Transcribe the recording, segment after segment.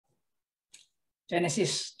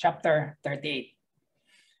Genesis chapter 38.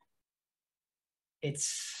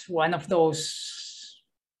 It's one of those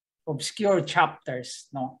obscure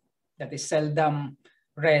chapters, no, that is seldom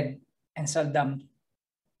read and seldom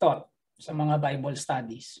taught sa mga Bible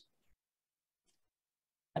studies.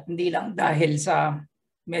 At hindi lang dahil sa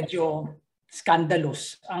medyo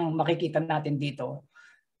scandalous ang makikita natin dito.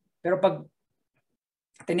 Pero pag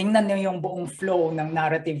tiningnan niyo yung buong flow ng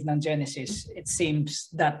narrative ng Genesis, it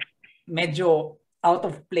seems that medyo out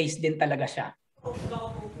of place din talaga siya.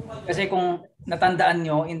 Kasi kung natandaan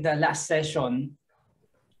nyo, in the last session,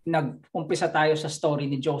 nag-umpisa tayo sa story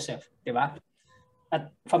ni Joseph, di ba?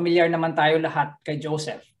 At familiar naman tayo lahat kay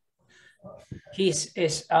Joseph. He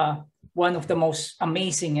is one of the most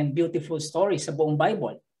amazing and beautiful stories sa buong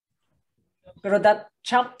Bible. Pero that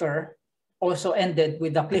chapter also ended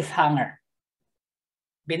with a cliffhanger.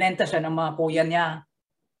 Binenta siya ng mga kuya niya,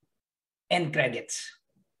 end credits.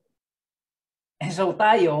 And so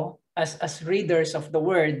tayo, as readers of the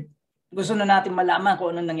word, gusto na natin malaman kung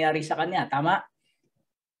anong nangyari sa kanya, tama?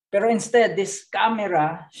 Pero instead, this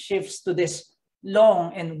camera shifts to this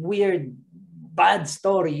long and weird, bad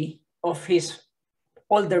story of his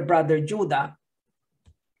older brother Judah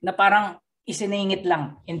na parang isiningit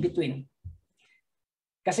lang in between.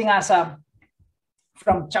 Kasi nga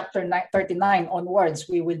from chapter 39 onwards,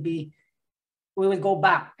 we will go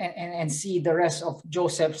back and see the rest of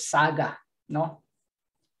Joseph's saga, no?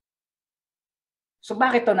 So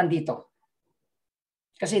bakit to nandito?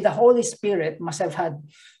 Kasi the Holy Spirit must have had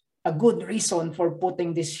a good reason for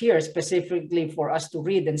putting this here specifically for us to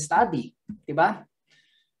read and study, di ba?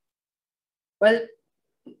 Well,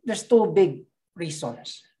 there's two big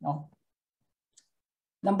reasons, no?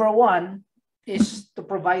 Number one is to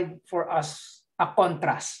provide for us a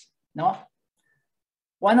contrast, no?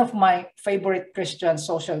 One of my favorite Christian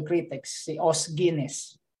social critics, si Os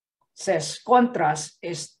Guinness, says contrast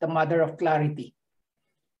is the mother of clarity.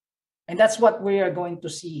 And that's what we are going to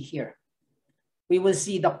see here. We will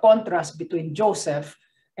see the contrast between Joseph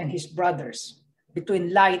and his brothers,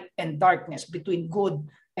 between light and darkness, between good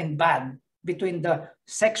and bad, between the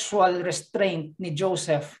sexual restraint ni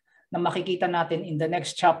Joseph na makikita natin in the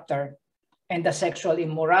next chapter and the sexual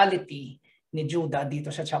immorality ni Judah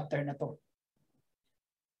dito sa chapter na to.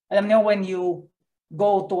 Alam niyo, when you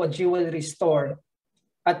go to a jewelry store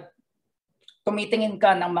at tumitingin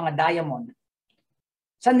ka ng mga diamond,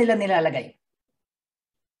 saan nila nilalagay?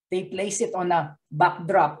 They place it on a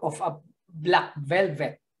backdrop of a black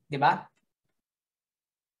velvet, di ba?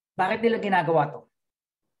 Bakit nila ginagawa to?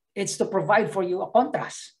 It's to provide for you a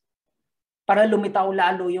contrast para lumitaw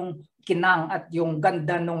lalo yung kinang at yung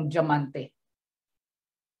ganda ng diamante.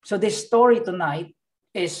 So this story tonight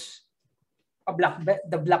is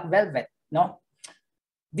the black velvet, no?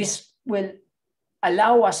 This will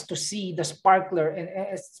allow us to see the sparkle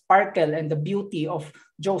and the beauty of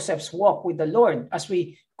Joseph's walk with the Lord as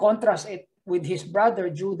we contrast it with his brother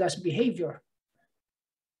Judah's behavior.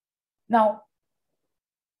 Now,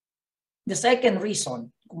 the second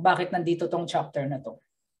reason kung bakit nandito tong chapter na to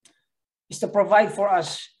is to provide for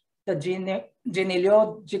us the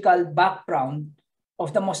genealogical background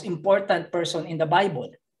of the most important person in the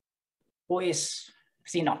Bible, who is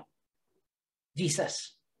sino?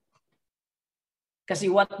 Jesus. Kasi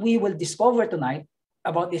what we will discover tonight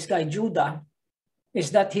about this guy Judah is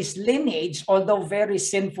that his lineage, although very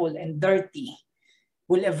sinful and dirty,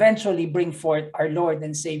 will eventually bring forth our Lord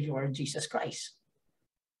and Savior Jesus Christ.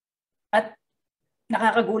 At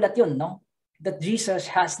nakakagulat yun, no? That Jesus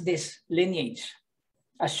has this lineage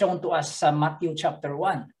as shown to us sa Matthew chapter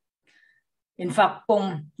 1. In fact,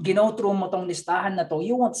 kung gino-through mo tong listahan na to,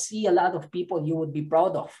 you won't see a lot of people you would be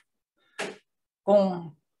proud of.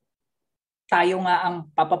 Kung tayo nga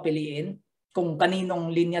ang papapiliin kung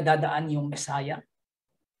kaninong linya dadaan yung Messiah,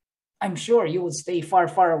 I'm sure you would stay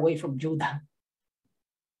far, far away from Judah.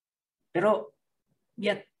 Pero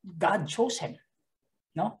yet God chose him,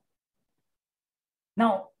 no?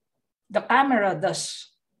 Now, the camera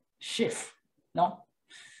does shift, no?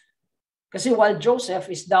 Kasi while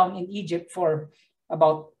Joseph is down in Egypt for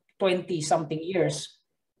about 20-something years,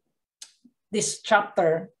 this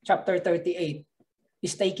chapter 38,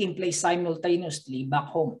 is taking place simultaneously back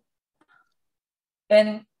home.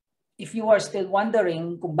 And if you are still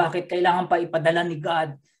wondering kung bakit kailangan pa ipadala ni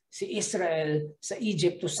God si Israel sa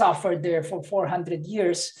Egypt to suffer there for 400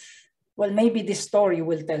 years, well, maybe this story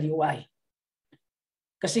will tell you why.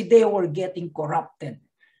 Kasi they were getting corrupted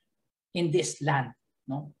in this land,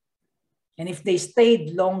 no? And if they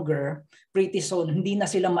stayed longer, pretty soon, hindi na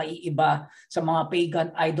sila maiiba sa mga pagan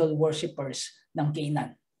idol worshippers ng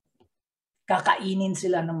Canaan. Kakainin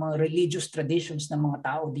sila ng mga religious traditions ng mga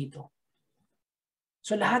tao dito.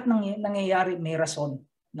 So lahat ng nangyayari may rason,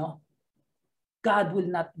 no? God will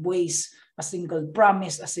not waste a single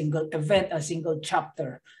promise, a single event, a single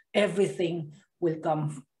chapter. Everything will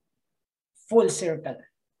come full circle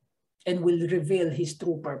and will reveal His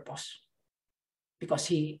true purpose because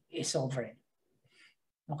He is sovereign.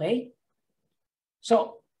 Okay?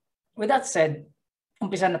 So, with that said,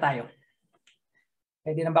 umpisa na tayo.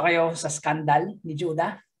 Ready na ba kayo sa skandal ni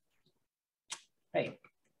Judah? Okay.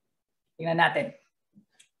 Tingnan natin.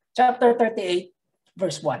 Chapter 38,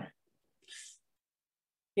 verse 1.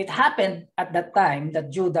 It happened at that time that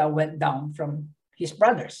Judah went down from his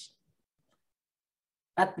brothers.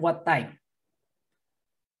 At what time?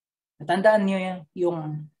 Natandaan niyo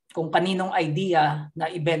yung kung kaninong idea na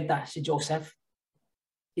ibenta si Joseph?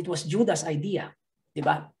 It was Judah's idea, di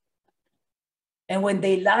ba? And when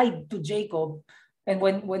they lied to Jacob, and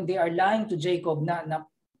when they are lying to Jacob na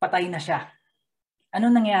patay na siya, ano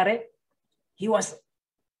nangyari? He was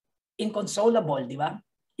inconsolable, di ba?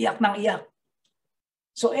 Iyak ng iyak.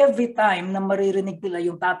 So every time na maririnig nila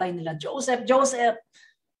yung tatay nila, Joseph, Joseph,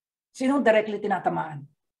 sino directly tinatamaan?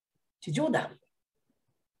 Si Judah.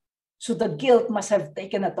 So the guilt must have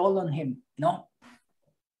taken a toll on him, no?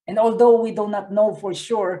 And although we do not know for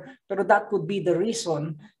sure, pero that could be the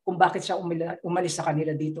reason kung bakit siya umalis sa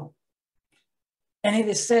kanila dito. And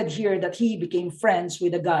it is said here that he became friends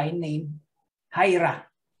with a guy named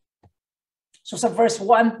Hira. So sa verse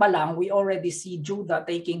 1 pa lang, we already see Judah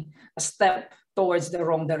taking a step towards the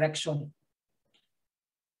wrong direction.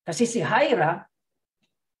 Kasi si Hira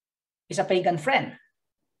is a pagan friend.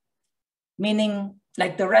 Meaning,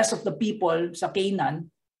 like the rest of the people sa Canaan,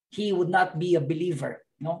 he would not be a believer.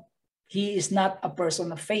 No? He is not a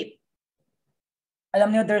person of faith.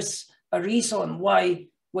 Alam niyo, there's a reason why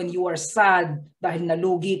when you are sad dahil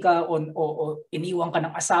nalugi ka o iniwan ka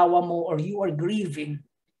ng asawa mo or you are grieving,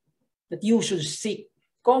 that you should seek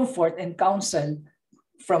comfort and counsel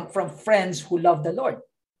from friends who love the Lord.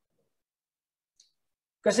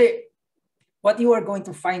 Kasi what you are going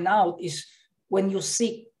to find out is when you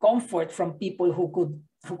seek comfort from people who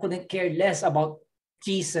couldn't care less about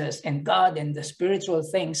Jesus and God and the spiritual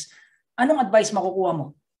things, anong advice makukuha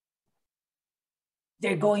mo?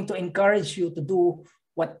 They're going to encourage you to do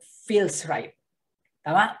what feels right.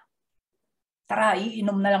 Tama? Tara,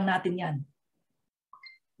 iinom na lang natin yan.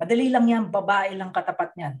 Madali lang yan, babae lang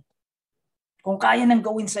katapat niyan. Kung kaya nang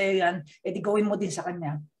gawin sa'yo yan, edi gawin mo din sa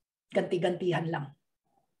kanya. Ganti-gantihan lang.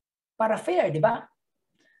 Para fair, di ba?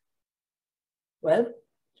 Well,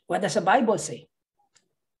 what does the Bible say?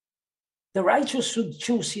 The righteous should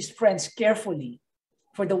choose his friends carefully,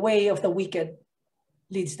 for the way of the wicked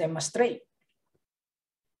leads them astray.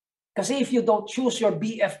 Kasi if you don't choose your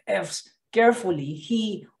BFFs carefully,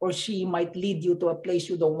 he or she might lead you to a place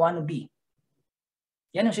you don't want to be.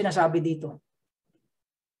 Yan ang sinasabi dito.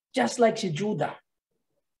 Just like si Judah.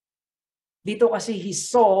 Dito kasi he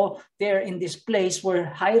saw there in this place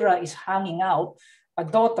where Hira is hanging out, a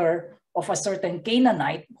daughter of a certain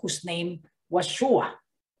Canaanite whose name was Shua.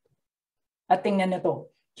 At tingnan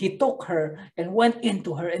nito, he took her and went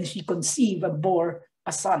into her and she conceived and bore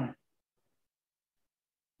a son.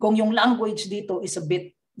 Kung yung language dito is a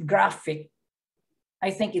bit graphic, I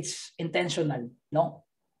think it's intentional, no?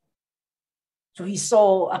 So he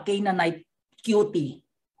saw a Canaanite cutie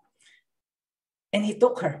and he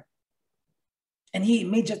took her. And he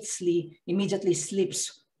immediately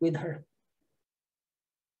sleeps with her.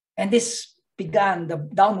 And this began the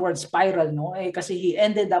downward spiral, no? Kasi he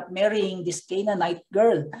ended up marrying this Canaanite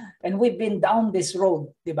girl. And we've been down this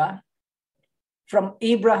road, di ba? From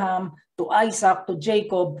Abraham to Isaac to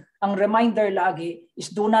Jacob, ang reminder lagi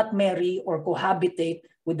is do not marry or cohabitate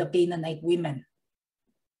with the Canaanite women.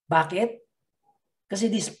 Bakit?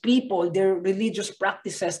 Kasi these people, their religious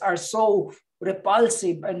practices are so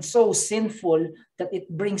repulsive and so sinful that it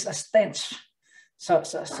brings a stench sa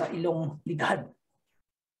ilong ligad.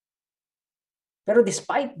 Pero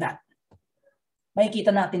despite that,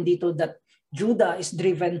 makikita natin dito that Judah is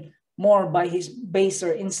driven more by his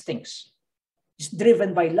baser instincts. He's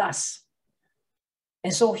driven by lust.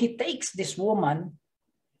 And so he takes this woman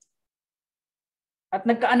at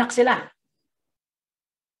nagkaanak sila.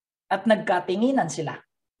 At nagkatinginan sila.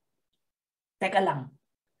 Teka lang.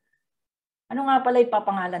 Ano nga pala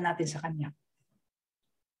ipapangalan natin sa kanya?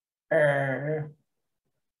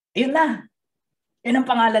 Yun na. Yun ang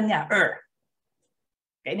pangalan niya.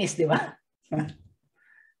 Kainis, di ba?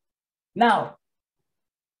 Now,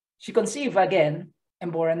 she conceived again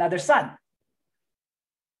and bore another son.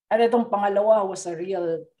 At itong pangalawa was a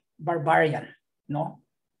real barbarian, no?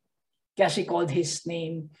 Kaya she called his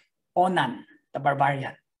name Onan, the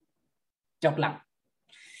barbarian. Joke lang.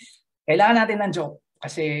 Kailangan natin ng joke.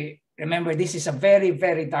 Kasi remember, this is a very,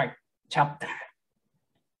 very dark chapter.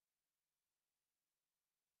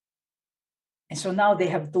 And so now they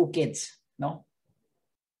have two kids, no?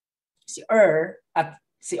 Si at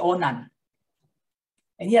si Onan.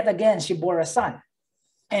 And yet again, she bore a son.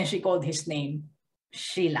 And she called his name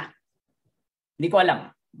Sheila. Hindi ko alam.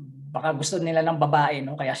 Baka gusto nila ng babae,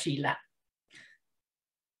 no? Kaya Sheila.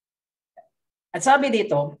 At sabi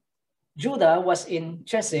dito, Judah was in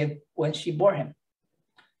Chezib when she bore him.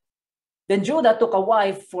 Then Judah took a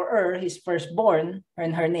wife for his firstborn,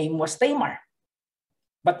 and her name was Tamar.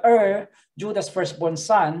 But Judah's firstborn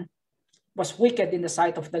son, was wicked in the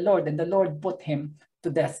sight of the Lord, and the Lord put him to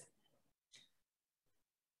death.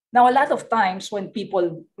 Now, a lot of times when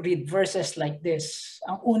people read verses like this,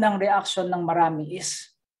 ang unang reaction ng marami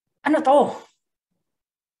is, ano to?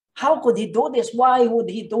 How could he do this? Why would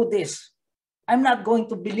he do this? I'm not going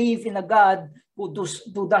to believe in a God who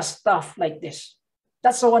does stuff like this.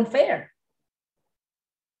 That's so unfair.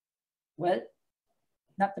 Well,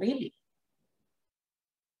 not really.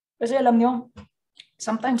 Kasi alam nyo,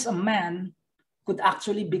 sometimes a man could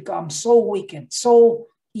actually become so wicked, so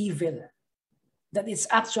evil, that it's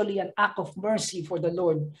actually an act of mercy for the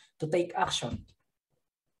Lord to take action.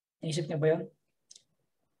 Naisip niyo ba yun?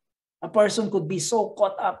 A person could be so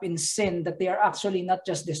caught up in sin that they are actually not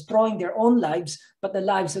just destroying their own lives, but the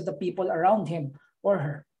lives of the people around him or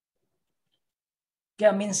her.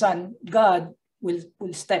 Kaya minsan, God will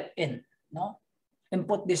step in, no? And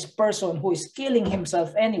put this person who is killing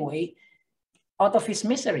himself anyway out of his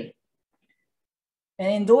misery. And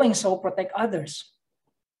in doing so, protect others.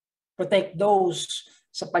 Protect those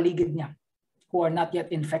sa paligid niya who are not yet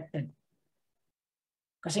infected.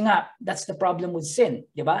 Kasi nga, that's the problem with sin,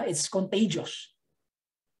 di ba? It's contagious.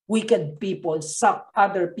 Wicked people suck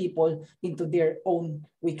other people into their own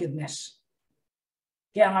wickedness.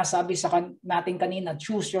 Kaya nga sabi sa natin kanina,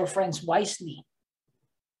 choose your friends wisely.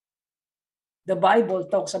 The Bible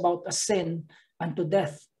talks about a sin unto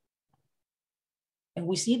death. And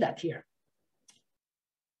we see that here.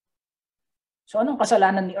 So anong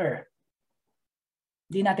kasalanan ni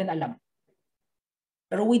Di natin alam.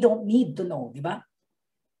 Pero we don't need to know, di ba?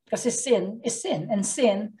 Kasi sin is sin, and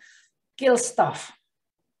sin kills stuff.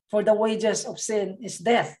 For the wages of sin is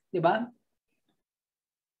death, di ba?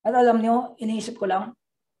 At alam nyo, iniisip ko lang,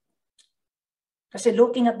 kasi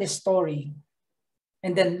looking at this story,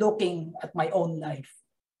 and then looking at my own life,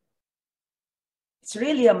 it's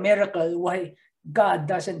really a miracle why God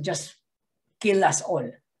doesn't just kill us all.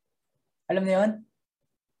 Alam niyo yun?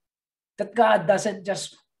 That God doesn't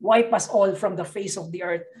just wipe us all from the face of the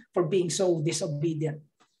earth for being so disobedient.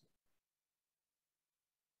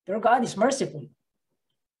 Pero God is merciful.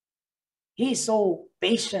 He is so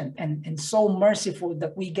patient and so merciful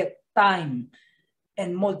that we get time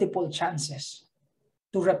and multiple chances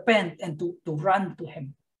to repent and to run to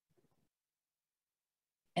Him.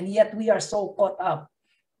 And yet we are so caught up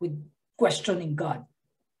with questioning God.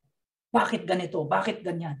 Bakit ganito? Bakit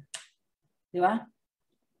ganyan? Di ba?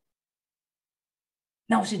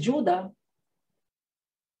 Now si Judah,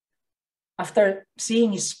 after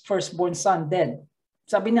seeing his firstborn son dead,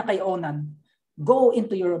 sabi niya kay Onan, go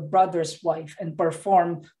into your brother's wife and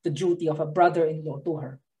perform the duty of a brother-in-law to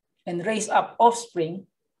her and raise up offspring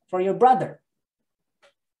for your brother.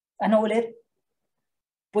 Ano ulit?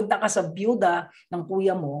 Punta ka sa byuda ng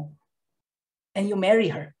kuya mo and you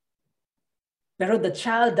marry her. Pero the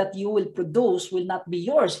child that you will produce will not be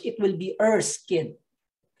yours. It will be Er's kid,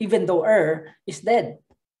 even though is dead.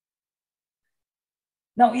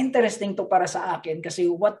 Now, interesting to para sa akin kasi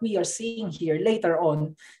what we are seeing here later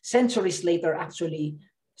on, centuries later actually,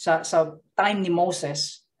 sa time ni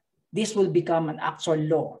Moses, this will become an actual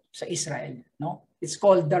law sa Israel. No? It's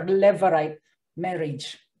called the Levirate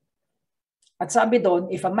marriage. At sabi doon,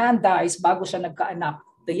 if a man dies bago siya nagkaanak,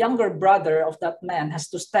 the younger brother of that man has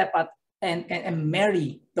to step up and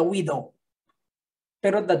marry the widow.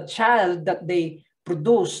 Pero the child that they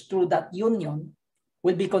produce through that union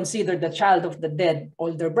will be considered the child of the dead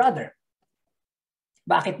older brother.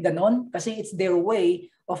 Bakit ganon? Kasi it's their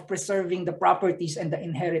way of preserving the properties and the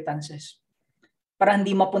inheritances. Para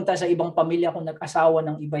hindi mapunta sa ibang pamilya kung nag-asawa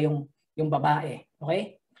ng iba yung babae.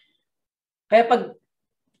 Okay? Kaya pag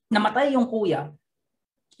namatay yung kuya,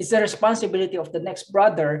 it's the responsibility of the next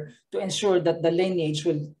brother to ensure that the lineage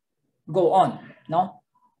will go on. No?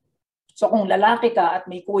 So kung lalaki ka at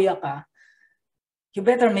may kuya ka, you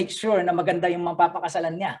better make sure na maganda yung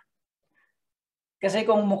mapapakasalan niya. Kasi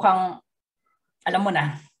kung mukhang, alam mo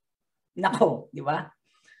na, nako, di ba?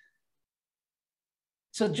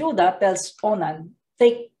 So Judah tells Onan,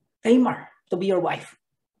 take Tamar to be your wife.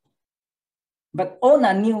 But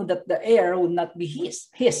Onan knew that the heir would not be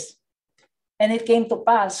his. And it came to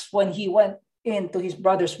pass when he went in to his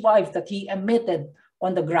brother's wife that he emitted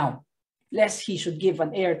on the ground, lest he should give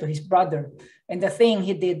an heir to his brother. And the thing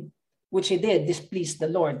which he did, displeased the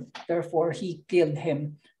Lord. Therefore, he killed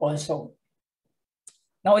him also.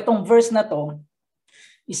 Now, itong verse na to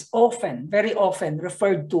is often, very often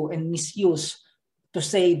referred to and misused to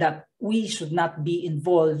say that we should not be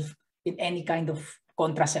involved in any kind of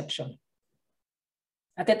contraception.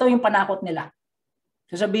 At ito yung panakot nila.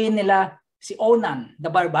 Sasabihin nila, si Onan, the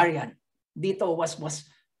barbarian, dito was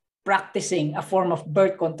practicing a form of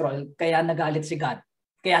birth control, kaya nagalit si God,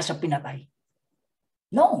 kaya siya pinatay.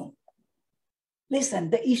 No.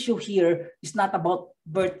 Listen, the issue here is not about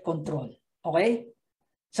birth control. Okay?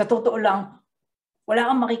 Sa totoo lang,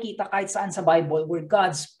 wala kang makikita kahit saan sa Bible where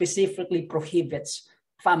God specifically prohibits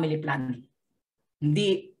family planning.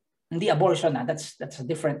 Hindi abortion na. That's a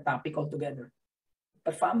different topic altogether.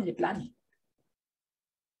 But family planning.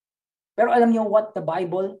 Pero alam niyo what the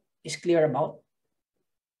Bible is clear about?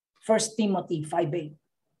 1 Timothy 5:8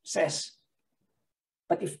 says,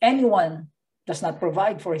 but if anyone does not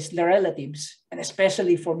provide for his relatives, and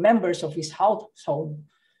especially for members of his household,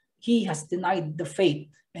 he has denied the faith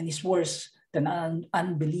and is worse than an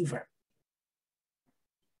unbeliever.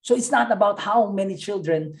 So it's not about how many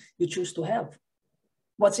children you choose to have.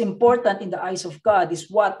 What's important in the eyes of God is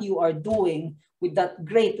what you are doing with that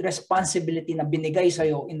great responsibility na binigay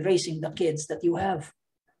sa'yo in raising the kids that you have.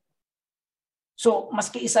 So,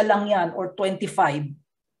 maski isa lang yan or 25,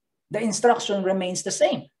 the instruction remains the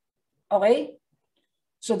same. Okay?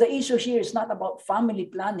 So, the issue here is not about family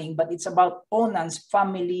planning, but it's about Onan's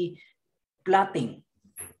family plotting.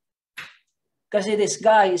 Kasi this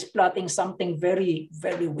guy is plotting something very,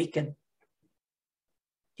 very wicked.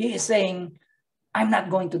 He is saying, I'm not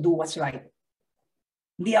going to do what's right.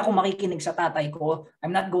 Hindi ako makikinig sa tatay ko.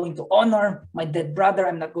 I'm not going to honor my dead brother.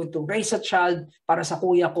 I'm not going to raise a child para sa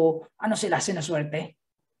kuya ko. Ano sila, sinaswerte?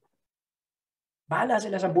 Bahala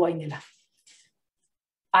sila sa buhay nila.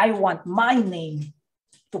 I want my name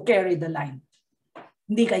to carry the line.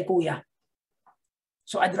 Hindi kay kuya.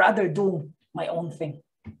 So I'd rather do my own thing.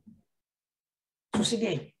 So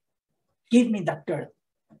sige, give me that girl.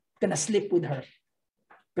 I'm gonna sleep with her.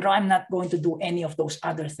 Pero I'm not going to do any of those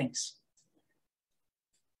other things.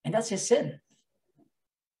 And that's his sin.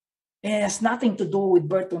 It has nothing to do with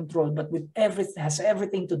birth control, but has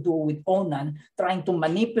everything to do with Onan trying to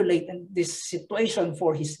manipulate this situation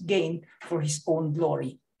for his gain, for his own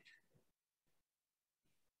glory.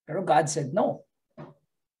 Pero God said no.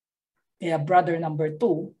 Brother number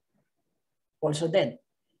 2 also dead.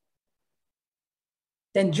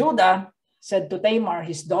 Then Judah said to Tamar,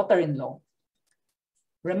 his daughter-in-law,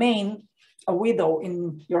 remain a widow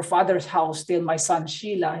in your father's house till my son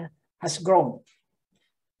Shelah has grown.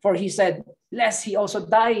 For he said, lest he also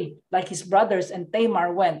die like his brothers, and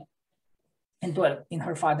Tamar went and dwelt in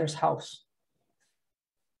her father's house.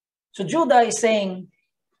 So Judah is saying,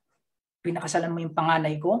 pinakasalan mo yung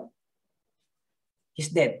panganay ko, he's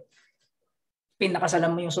dead. Pinakasalan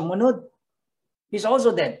mo yung sumunod, he's also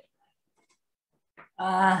dead.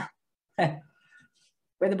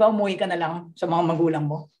 Pwede ba umuwi ka na lang sa mga magulang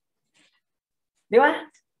mo? Di ba?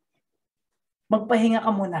 Magpahinga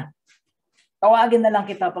ka muna. Tawagin na lang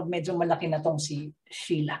kita pag medyo malaki na tong si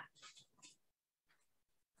Sheila.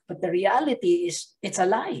 But the reality is, it's a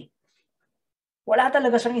lie. Wala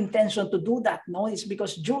talaga siyang intention to do that. No, it's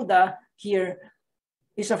because Judah here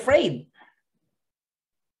is afraid.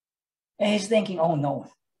 And he's thinking, oh no,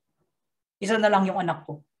 isa na lang yung anak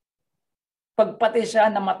ko. Pagpati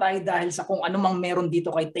siya namatay dahil sa kung anumang meron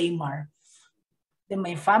dito kay Tamar, then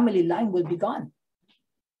my family line will be gone.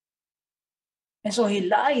 And so he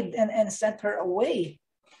lied and sent her away.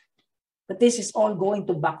 But this is all going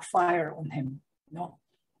to backfire on him. No?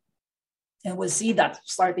 And we'll see that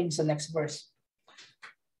starting sa next verse.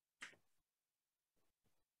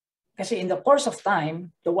 Kasi in the course of time,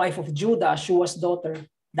 the wife of Judah, Shua's daughter,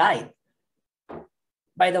 died.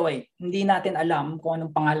 By the way, hindi natin alam kung anong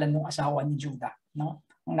pangalan ng asawa ni Judah. No?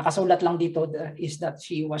 Ang nakasulat lang dito is that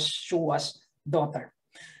she was Shua's daughter.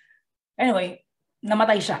 Anyway,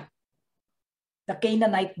 namatay siya. The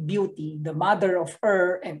Canaanite beauty, the mother of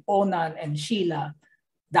and Onan and Sheila,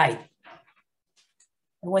 died.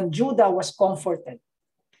 And when Judah was comforted,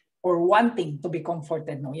 or wanting to be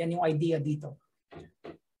comforted, no, yan yung idea dito.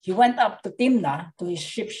 He went up to Timnah, to his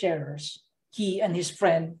sheep shearers, he and his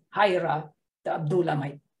friend Hira, the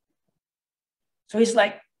Abdullamite. So he's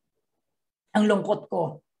like, ang lungkot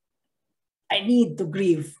ko. I need to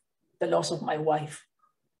grieve the loss of my wife.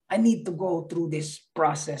 I need to go through this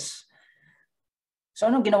process. So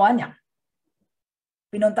anong ginawa niya?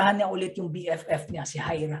 Pinuntahan niya ulit yung BFF niya, si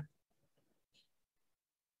Hira.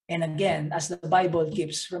 And again, as the Bible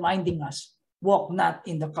keeps reminding us, walk not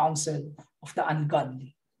in the counsel of the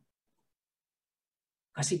ungodly.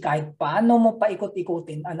 Kasi kahit paano mo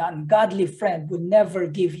paikot-ikutin, an ungodly friend will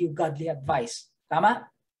never give you godly advice. Tama?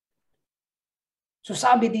 So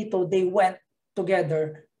sabi dito, they went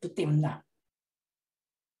together to Timnah.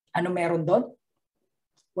 Ano meron doon?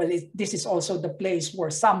 Well, this is also the place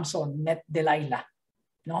where Samson met Delilah.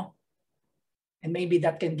 No? And maybe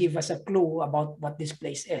that can give us a clue about what this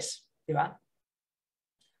place is. Di ba?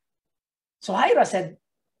 So Hira said,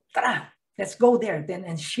 tara, let's go there then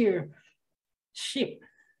and shear sheep.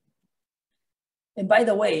 And by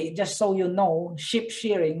the way, just so you know, sheep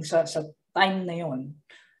shearing sa time na yun,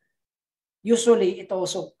 usually it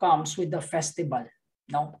also comes with the festival.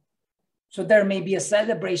 No? So there may be a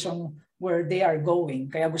celebration where they are going,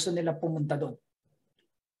 kaya gusto nila pumunta doon.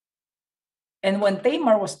 And when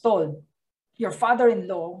Tamar was told, your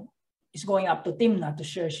father-in-law is going up to Timnah to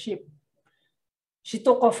shear sheep, she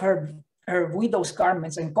took off her widow's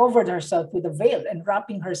garments and covered herself with a veil and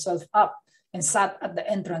wrapping herself up and sat at the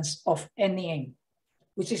entrance of Enaim,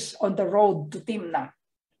 which is on the road to Timnah.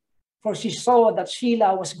 For she saw that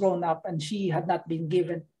Sheila was grown up and she had not been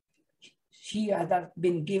given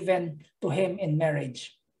to him in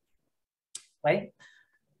marriage. Okay?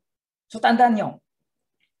 So tandaan nyo,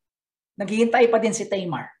 naghihintay pa din si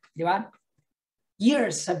Tamar, di ba?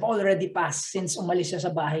 Years have already passed since umalis siya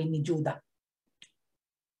sa bahay ni Judah.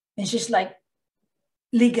 And she's like,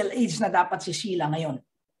 legal age na dapat si Sheila ngayon.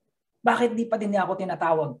 Bakit di pa din niya ako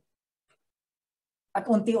tinatawag? At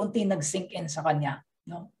unti-unti nag-sink in sa kanya.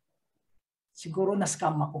 No? Siguro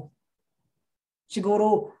na-scam ako.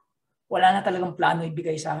 Siguro wala na talagang plano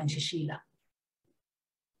ibigay sa akin si Sheila.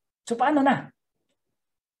 So paano na?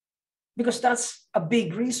 Because that's a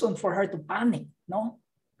big reason for her to panic. No?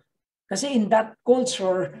 Kasi in that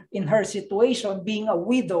culture, in her situation, being a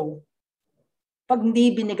widow, pag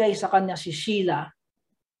hindi binigay sa kanya si Sheila,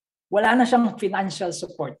 wala na siyang financial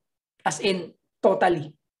support. As in,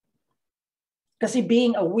 totally. Kasi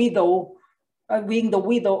being the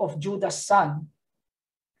widow of Judah's son,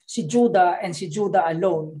 si Judah and si Judah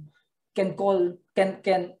alone can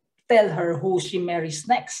tell her who she marries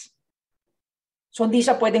next. So hindi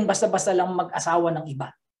siya pwedeng basta-basta lang mag-asawa ng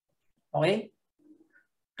iba. Okay?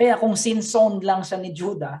 Kaya kung sin-zone lang siya ni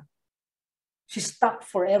Judah, she's stuck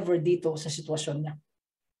forever dito sa sitwasyon niya.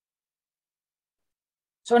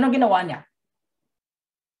 So anong ginawa niya?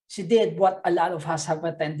 She did what a lot of us have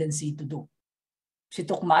a tendency to do. She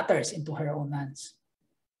took matters into her own hands.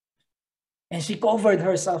 And she covered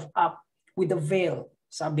herself up with a veil,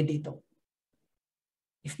 sabi dito.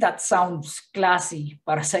 If that sounds classy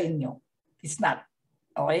para sa inyo, it's not.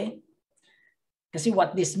 Okay? Kasi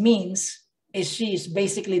what this means is she is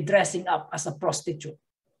basically dressing up as a prostitute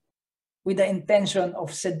with the intention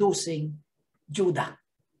of seducing Judah.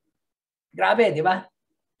 Grabe, di ba?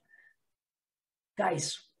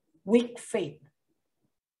 Guys, weak faith,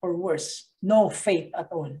 or worse, no faith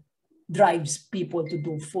at all, drives people to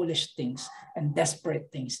do foolish things and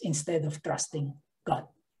desperate things instead of trusting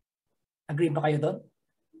God. Agree ba kayo doon?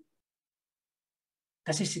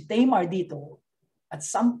 Kasi si Tamar dito, at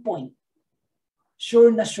some point,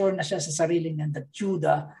 sure na siya sa sarili niya that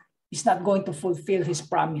Judah is not going to fulfill his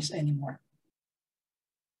promise anymore.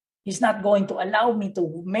 He's not going to allow me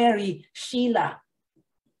to marry Sheila.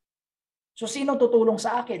 So sino tutulong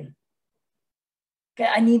sa akin?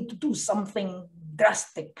 Kaya I need to do something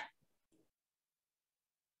drastic.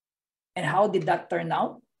 And how did that turn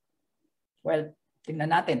out? Well,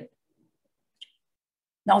 tingnan natin.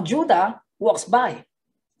 Now Judah walks by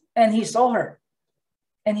and he saw her.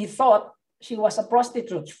 And he thought she was a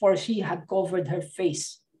prostitute for she had covered her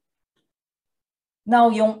face. Now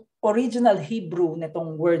yung original Hebrew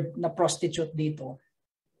nitong word na prostitute dito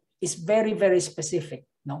is very, very specific.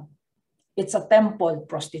 No? It's a temple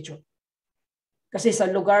prostitute. Kasi sa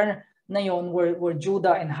lugar na yon where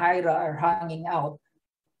Judah and Hira are hanging out,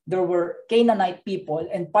 there were Canaanite people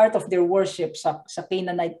and part of their worship sa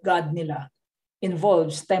Canaanite god nila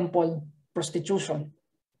involves temple prostitution.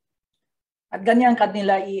 At ganyan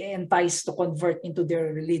kanila i-entice to convert into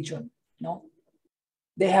their religion. No?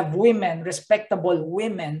 They have women, respectable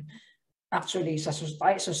women, actually sa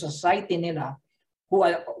society nila who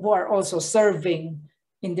are also serving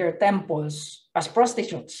in their temples as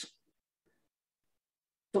prostitutes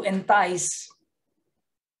to entice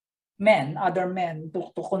other men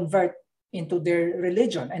to convert into their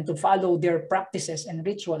religion and to follow their practices and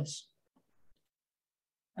rituals.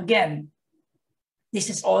 Again, this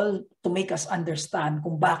is all to make us understand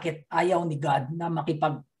kung bakit ayaw ni God na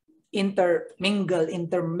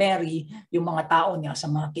intermarry yung mga tao niya sa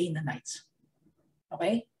mga Canaanites.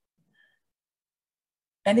 Okay?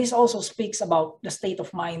 And this also speaks about the state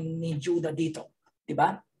of mind ni Judah dito.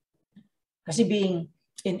 Diba? Kasi being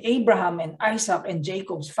in Abraham and Isaac and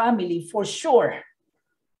Jacob's family, for sure,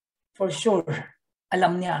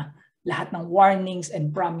 alam niya lahat ng warnings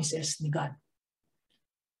and promises ni God.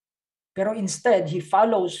 Pero instead, he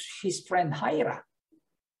follows his friend Hira.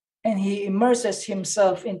 And he immerses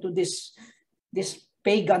himself into this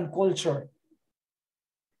pagan culture.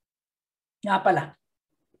 Nga pala,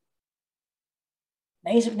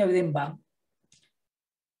 naisip niyo din ba,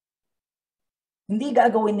 hindi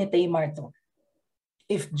gagawin ni Tamar to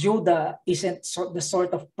if Judah isn't the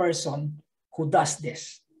sort of person who does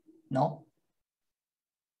this. No?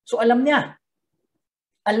 So alam niya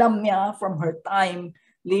from her time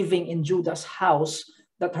living in Judah's house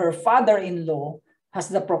that her father-in-law has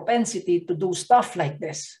the propensity to do stuff like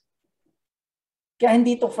this. Kaya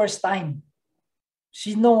hindi to first time.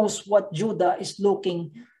 She knows what Judah is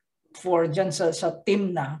looking for dyan sa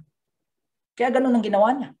Timnah. Kaya ganun ang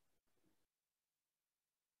ginawa niya.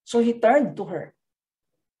 So he turned to her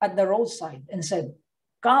at the roadside and said,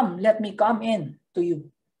 "Come, let me come in to you."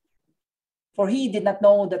 For he did not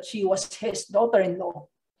know that she was his daughter-in-law.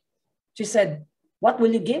 She said, "What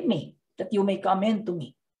will you give me that you may come in to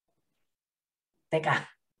me?" Teka,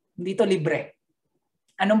 hindi to libre.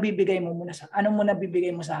 Anong bibigay mo muna anong muna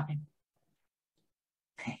bibigay mo sa akin?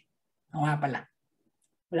 Oo nga pala.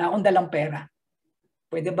 Wala akong dalang pera.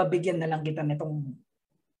 Pwede ba bigyan na lang kita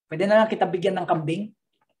pwede na lang kita bigyan ng kambing?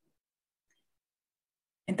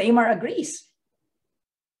 And Tamar agrees.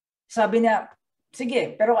 Sabi niya,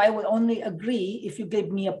 sige, pero I will only agree if you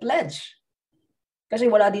give me a pledge.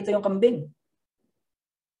 Kasi wala dito yung kambing.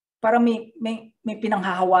 Para may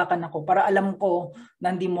pinanghahawakan ako, para alam ko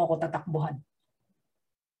na hindi mo ako tatakbuhan.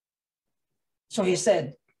 So he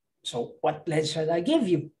said, "So what pledge shall I give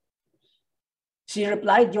you?" She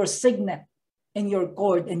replied, "Your signet and your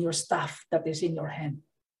cord and your staff that is in your hand."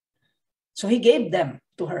 So he gave them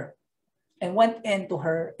to her and went in to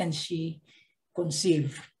her, and she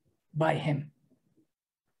conceived by him.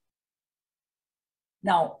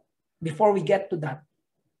 Now, before we get to that,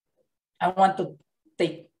 I want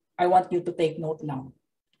you to take note lang.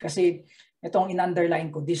 Kasi itong in-underline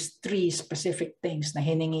ko, these 3 specific things na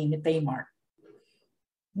hiningi ni Tamar.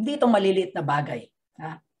 Hindi ito maliliit na bagay.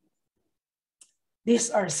 Ha? These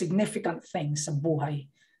are significant things sa buhay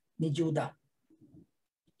ni Judah.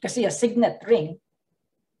 Kasi a signet ring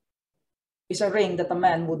is a ring that a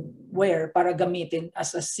man would wear para gamitin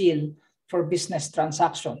as a seal for business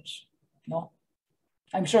transactions. No?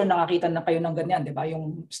 I'm sure nakakita na kayo ng ganyan, di ba?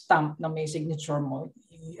 Yung stamp na may signature mo,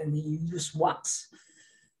 and you use wax.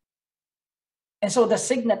 And so the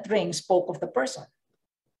signet ring spoke of the person.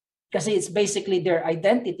 Kasi it's basically their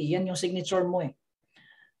identity. Yan yung signature mo eh.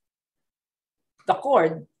 The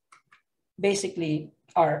cord basically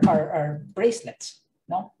are bracelets.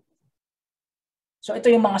 No? So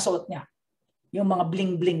ito yung mga suot niya. Yung mga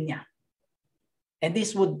bling-bling niya. And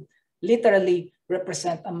this would literally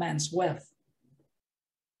represent a man's wealth.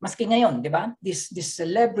 Maski ngayon, di ba? These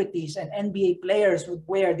celebrities and NBA players would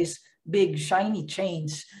wear these big shiny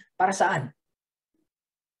chains. Para saan?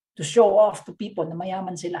 To show off to people na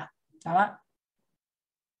mayaman sila. Tama?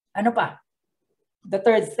 Ano pa? The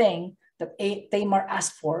third thing that Tamar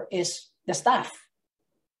asked for is the staff.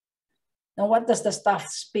 Now, what does the staff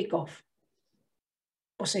speak of?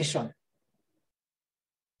 Possession.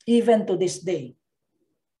 Even to this day,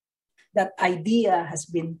 that idea has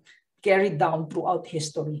been carried down throughout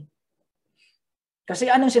history. Kasi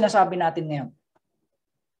anong sinasabi natin ngayon?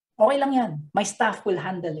 Okay lang yan. My staff will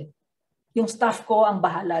handle it. Yung staff ko ang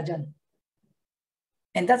bahala dyan.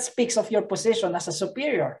 And that speaks of your position as a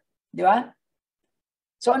superior. Di ba?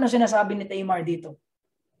 So ano sinasabi ni Tamar dito?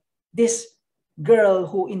 This girl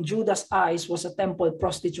who in Judah's eyes was a temple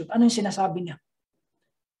prostitute, ano yung sinasabi niya?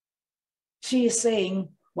 She is saying,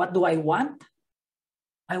 what do I want?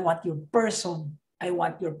 I want your person. I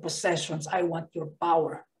want your possessions. I want your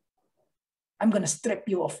power. I'm going to strip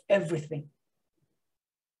you of everything.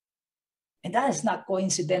 And that is not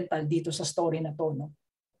coincidental dito sa story na to, no?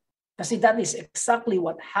 Kasi that is exactly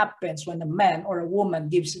what happens when a man or a woman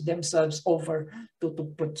gives themselves over to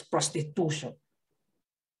prostitution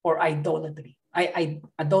or idolatry.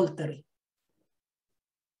 Adultery.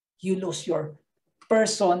 You lose your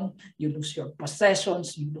person, you lose your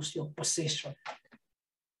possessions, you lose your position.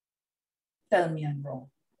 Tell me I'm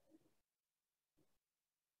wrong.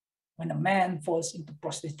 When a man falls into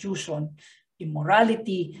prostitution,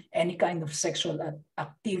 immorality, any kind of sexual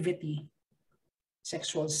activity,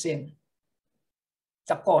 sexual sin,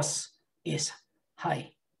 The cost is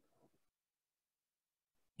high.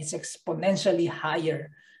 It's exponentially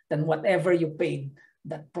higher than whatever you paid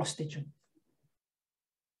that prostitute.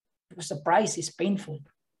 Because the price is painful.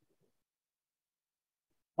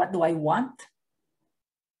 What do I want?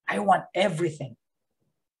 I want everything.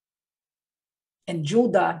 And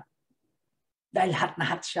Judah, dahil hat na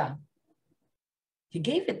hat siya, he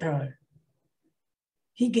gave it to her.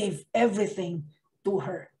 He gave everything to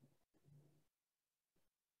her.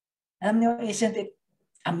 Alam niyo, isn't it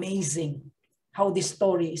amazing how this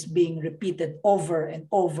story is being repeated over and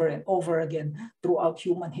over and over again throughout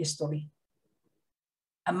human history?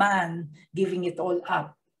 A man giving it all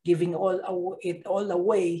up, giving it all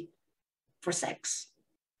away for sex.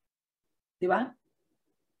 Di ba?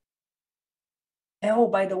 And oh,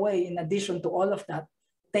 by the way, in addition to all of that,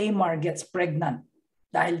 Tamar gets pregnant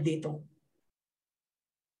dahil dito.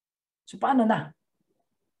 So paano na?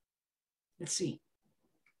 Let's see.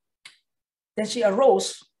 Then she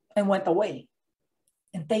arose and went away.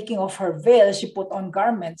 And taking off her veil, she put on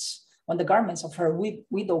the garments of her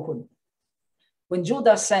widowhood. When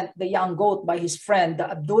Judah sent the young goat by his friend, the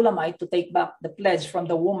Adullamite, to take back the pledge from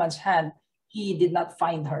the woman's hand, he did not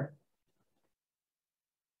find her.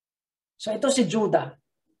 So ito si Judah.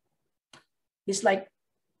 He's like,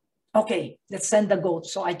 okay, let's send the goat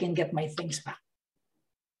so I can get my things back.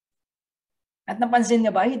 At napansin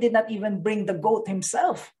niya ba, he did not even bring the goat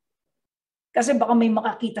himself. Kasi baka may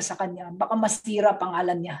makakita sa kanya, baka masira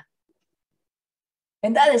pangalan niya.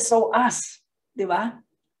 And that is so us, di ba?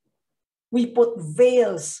 We put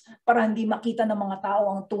veils para hindi makita ng mga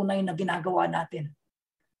tao ang tunay na ginagawa natin.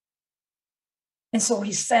 And so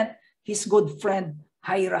he sent his good friend,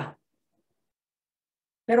 Hira.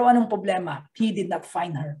 Pero anong problema? He did not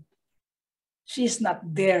find her. She's not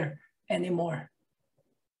there anymore.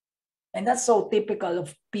 And that's so typical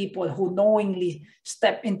of people who knowingly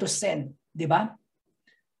step into sin. Di ba?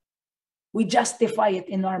 We justify it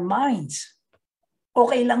in our minds.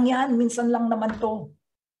 Okay lang yan, minsan lang naman to.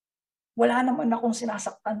 Wala naman akong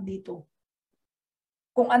sinasaktan dito.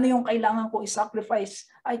 Kung ano yung kailangan ko i-sacrifice,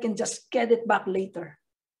 I can just get it back later.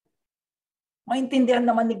 Maintindihan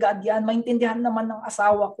naman ni God yan, maintindihan naman ng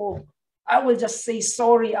asawa ko. I will just say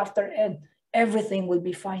sorry after and everything will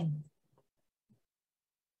be fine.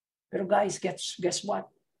 Pero guys, guess what?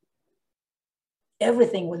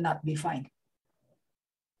 Everything will not be fine.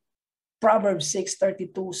 Proverbs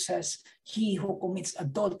 6:32 says, he who commits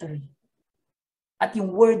adultery. At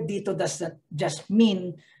yung word dito does not just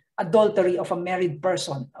mean adultery of a married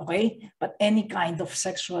person, okay? But any kind of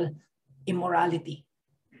sexual immorality.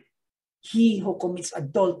 He who commits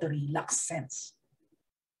adultery lacks sense.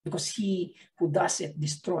 Because he who does it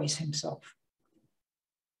destroys himself.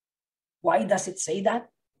 Why does it say that?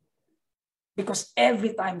 Because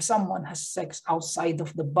every time someone has sex outside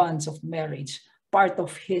of the bonds of marriage, part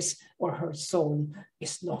of his or her soul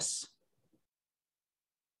is lost.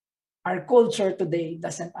 Our culture today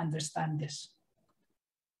doesn't understand this.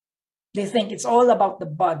 They think it's all about the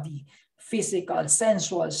body, physical,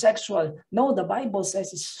 sensual, sexual. No, the Bible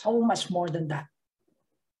says it's so much more than that.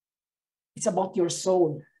 It's about your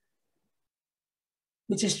soul,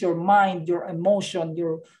 which is your mind, your emotion,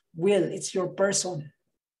 your will. It's your person.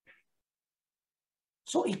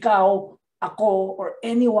 So ikaw, ako, or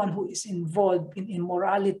anyone who is involved in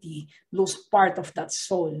immorality lose part of that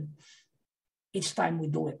soul each time we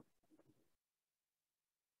do it.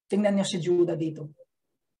 Tingnan niyo si Judah dito.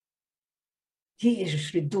 He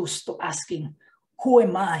is reduced to asking, who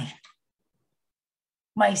am I?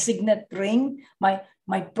 My signet ring, my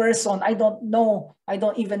person, I don't know. I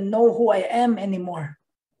don't even know who I am anymore.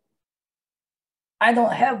 I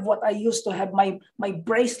don't have what I used to have. My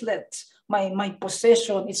bracelets, my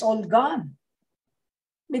possession, it's all gone.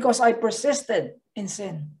 Because I persisted in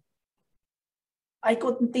sin. I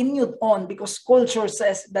continued on because culture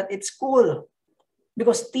says that it's cool.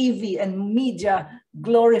 Because TV and media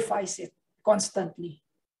glorifies it constantly.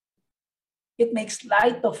 It makes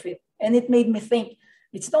light of it. And it made me think,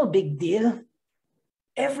 it's no big deal.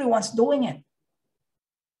 Everyone's doing it.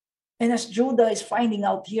 And as Judah is finding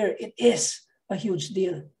out here, it is a huge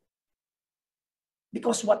deal.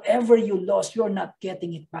 Because whatever you lost, you're not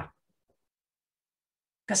getting it back.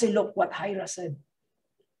 Kasi look what Hira said.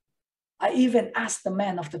 I even asked the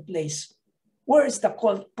man of the place, where is the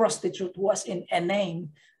cult prostitute who was in Enaim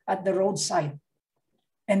at the roadside?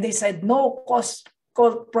 And they said, no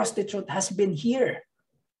cult prostitute has been here.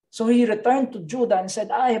 So he returned to Judah and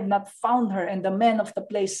said, I have not found her. And the man of the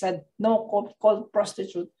place said, no cult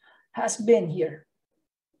prostitute has been here.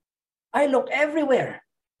 I look everywhere.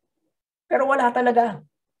 Pero wala talaga.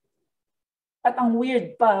 At ang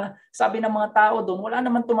weird pa, sabi ng mga tao doon, wala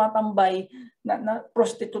naman tumatambay na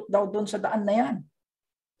prostitute daw doon sa daan na yan.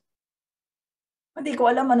 Hindi ko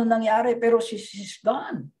alam ano nangyari, pero she's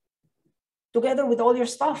gone. Together with all your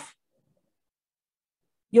stuff.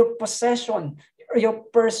 Your possession, your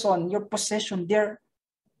person, your possession, they're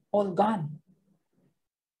all gone.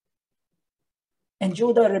 And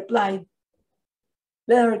Judah replied,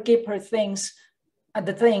 let her keep her things,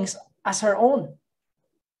 the things as her own,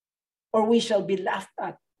 or we shall be laughed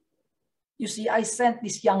at. You see, I sent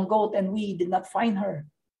this young goat and we did not find her.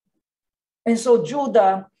 And so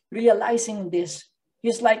Judah, realizing this,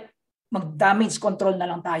 he's like, mag-damage control na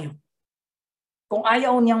lang tayo. Kung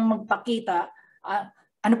ayaw niyang magpakita,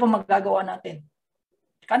 ano pa magagawa natin?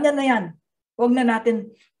 Kanya na yan. Huwag na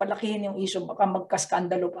natin palakihin yung issue, baka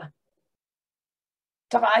magkaskandalo pa.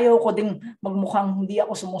 Tsaka ayaw ko ding magmukhang hindi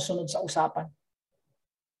ako sumusunod sa usapan.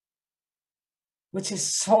 Which is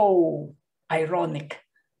so ironic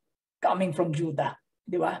coming from Judah.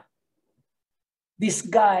 Di ba? This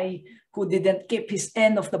guy who didn't keep his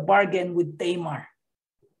end of the bargain with Tamar.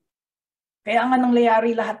 Kaya nga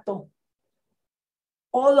nangyayari lahat to.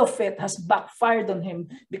 All of it has backfired on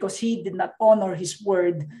him because he did not honor his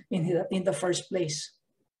word in the first place.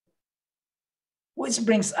 Which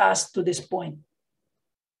brings us to this point.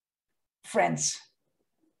 Friends,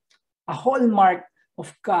 a hallmark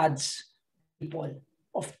of God's people,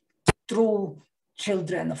 of true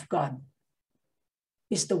children of God,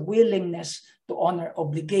 is the willingness to honor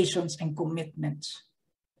obligations and commitments,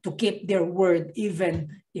 to keep their word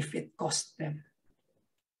even if it costs them,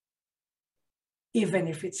 even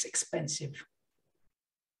if it's expensive.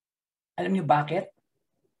 Alam niyo bakit?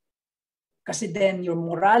 Kasi then your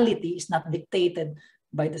morality is not dictated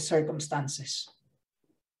by the circumstances.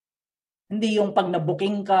 Hindi yung pag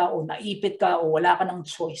nabuking ka o naipit ka o wala ka ng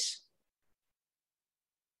choice.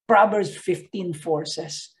 Proverbs 15:4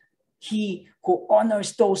 says, he who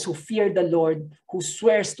honors those who fear the Lord, who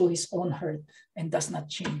swears to his own hurt and does not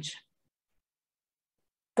change.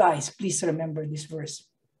 Guys, please remember this verse.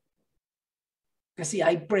 Kasi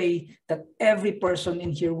I pray that every person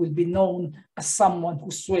in here will be known as someone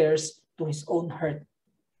who swears to his own hurt.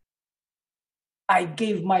 I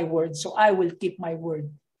gave my word, so I will keep my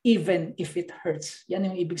word, even if it hurts. Yan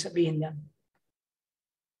yung ibig sabihin niyan.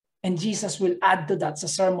 And Jesus will add to that sa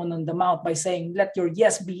Sermon on the Mount by saying, let your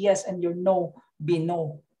yes be yes and your no be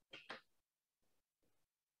no.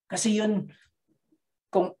 Kasi yun,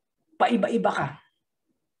 kung paiba-iba ka,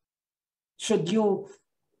 should you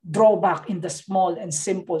draw back in the small and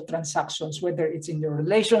simple transactions, whether it's in your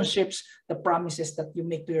relationships, the promises that you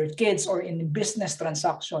make to your kids, or in business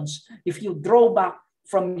transactions, if you draw back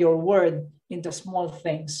from your word in the small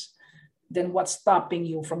things, then what's stopping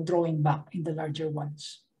you from drawing back in the larger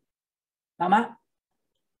ones? Tama?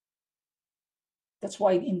 That's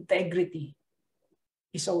why integrity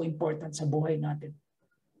is so important sa buhay natin.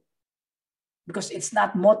 Because it's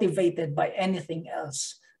not motivated by anything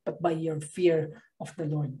else but by your fear of the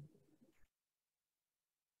Lord.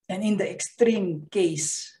 And in the extreme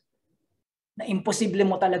case, na imposible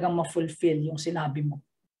mo talagang ma-fulfill yung sinabi mo,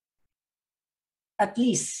 at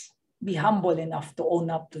least be humble enough to own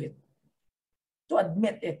up to it, to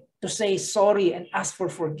admit it, to say sorry and ask for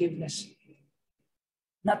forgiveness.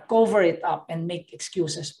 Not cover it up and make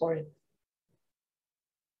excuses for it.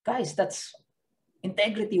 Guys, that's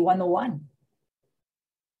integrity 101.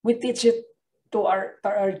 We teach it to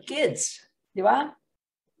our kids, di ba?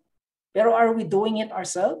 Pero are we doing it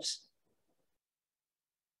ourselves?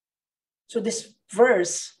 So this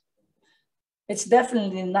verse, it's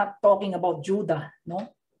definitely not talking about Judah,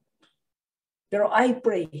 no? Pero I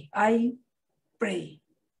pray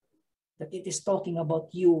that it is talking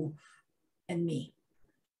about you and me.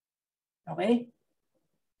 Okay?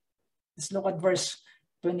 Let's look at verse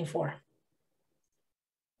 24.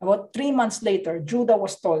 About 3 months later, Judah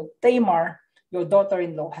was told, Tamar, your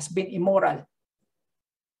daughter-in-law, has been immoral.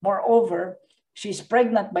 Moreover, she is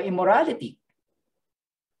pregnant by immorality.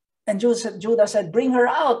 And Judah said, bring her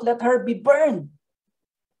out, let her be burned.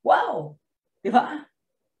 Wow! Di ba?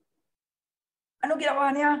 Ano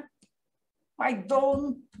ginawa niya? My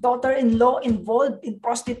daughter-in-law involved in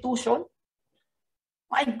prostitution?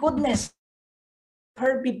 My goodness!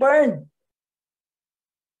 Her be burned.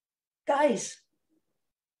 Guys,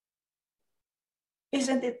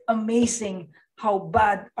 isn't it amazing how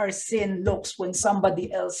bad our sin looks when somebody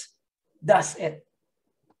else does it?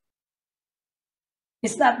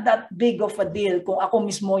 It's not that big of a deal kung ako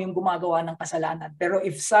mismo yung gumagawa ng kasalanan. Pero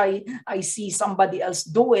if I see somebody else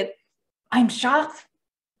do it, I'm shocked.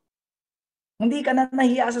 Hindi ka na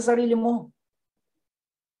nahiya sa sarili mo.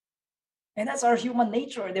 And that's our human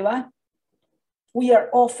nature, di ba? We are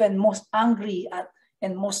often most angry at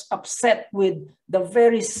and most upset with the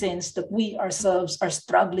very sins that we ourselves are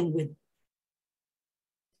struggling with.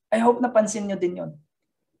 I hope napansin nyo din yun.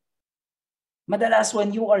 Madalas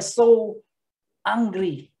when you are so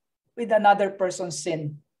angry with another person's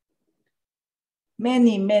sin,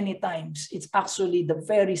 many, many times, it's actually the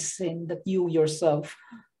very sin that you yourself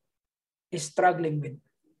is struggling with.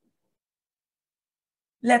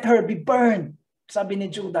 Let her be burned, sabi ni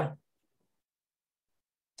Judah.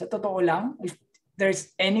 Sa totoo lang, if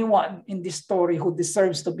there's anyone in this story who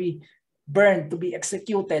deserves to be burned, to be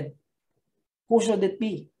executed, who should it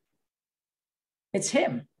be? It's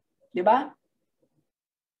him. Di ba?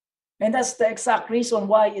 And that's the exact reason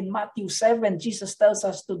why in Matthew 7, Jesus tells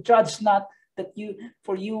us to judge not that you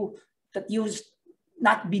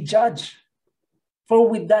not be judged. For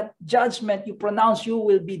with that judgment you pronounce, you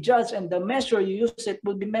will be judged, and the measure you use it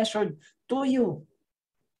will be measured to you.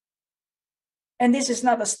 And this is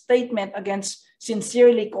not a statement against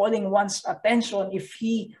sincerely calling one's attention if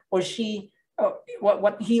he or she,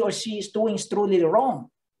 what he or she is doing is truly wrong.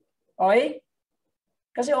 Okay?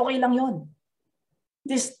 Kasi okay lang yun.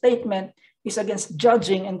 This statement is against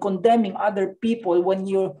judging and condemning other people when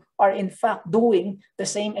you are in fact doing the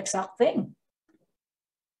same exact thing.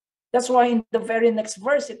 That's why in the very next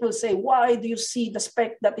verse, it will say, why do you see the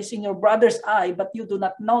speck that is in your brother's eye, but you do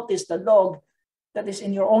not notice the log that is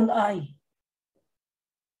in your own eye?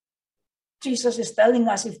 Jesus is telling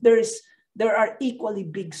us if there are equally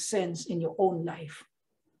big sins in your own life,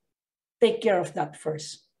 take care of that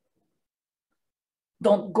first.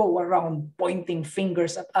 Don't go around pointing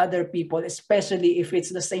fingers at other people, especially if it's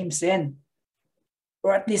the same sin,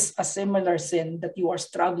 or at least a similar sin that you are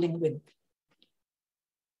struggling with.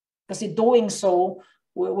 Kasi doing so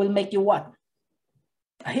will make you what?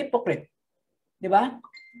 A hypocrite. Di ba?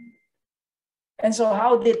 And so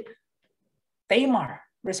how did Tamar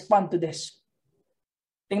respond to this?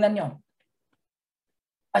 Tingnan nyo.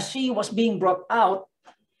 As she was being brought out,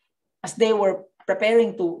 as they were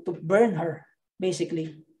preparing to burn her,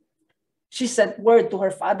 basically, she sent word to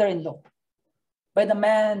her father-in-law, by the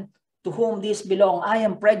man to whom this belong, I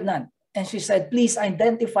am pregnant. And she said, please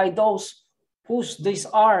identify those whose these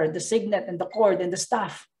are, the signet and the cord and the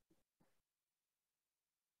staff.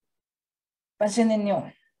 Pansinin nyo,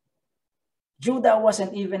 Judah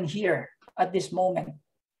wasn't even here at this moment.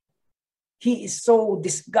 He is so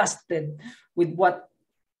disgusted with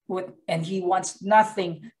and he wants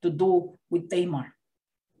nothing to do with Tamar.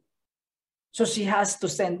 So she has to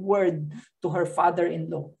send word to her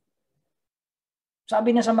father-in-law.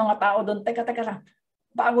 Sabi niya sa mga tao doon, teka lang,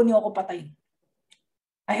 bago niyo ako patayin,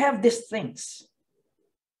 I have these things.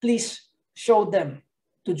 Please show them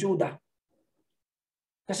to Judah.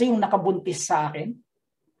 Kasi yung nakabuntis sa akin,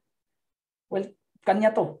 well,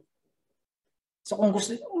 kanya to. So kung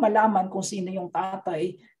gusto niyo malaman kung sino yung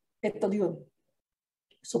tatay, ito yun.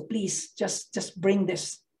 So please, just bring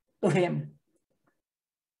this to him.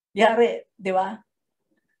 Yari, di ba?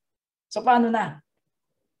 So paano na?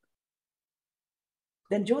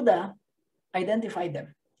 Then Judah identified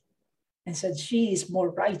them and said, she is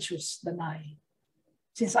more righteous than I,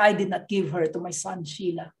 since I did not give her to my son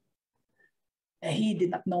Sheila, and he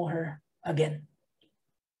did not know her again.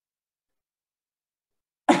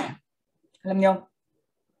 Alam niyo,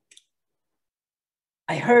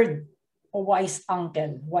 I heard a wise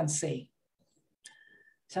uncle once say,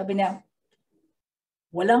 sabi niya,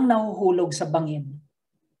 walang nahuhulog sa bangin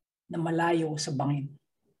na malayo sa bangin.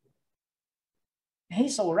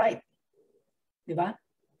 He's so right. Di ba?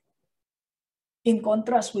 In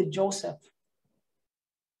contrast with Joseph,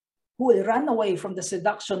 who will run away from the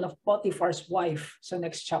seduction of Potiphar's wife sa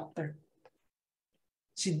next chapter.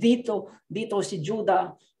 Dito si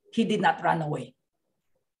Judah, he did not run away.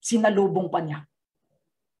 Sinalubong pa niya.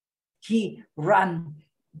 He ran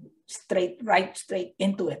straight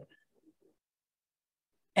into it.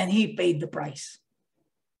 And he paid the price.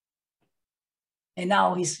 And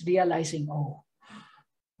now he's realizing, oh,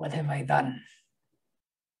 what have I done?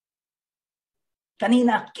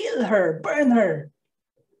 Kanina, kill her, burn her.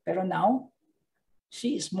 Pero now,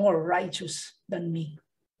 she is more righteous than me.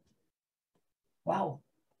 Wow.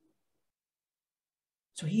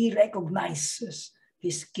 So he recognizes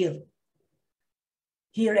his guilt.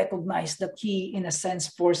 He recognized that he, in a sense,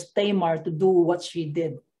 forced Tamar to do what she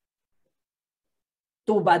did.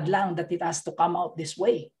 Too bad lang that it has to come out this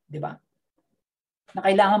way, di ba? Na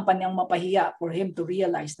kailangan pa niyang mapahiya for him to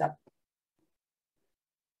realize that.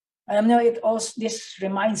 I know this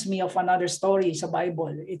reminds me of another story sa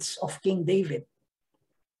Bible. It's of King David.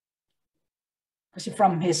 Kasi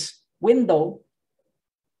from his window,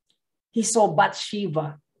 he saw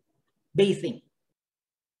Bathsheba bathing.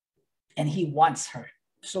 And he wants her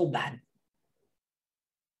so bad.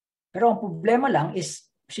 Pero ang problema lang is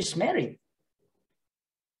she's married.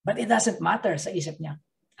 But it doesn't matter sa isip niya.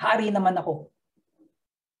 Hari naman ako.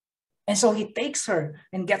 And so he takes her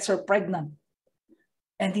and gets her pregnant.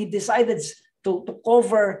 And he decided to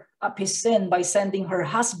cover up his sin by sending her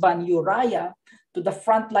husband, Uriah, to the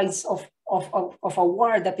front lines of a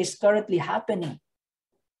war that is currently happening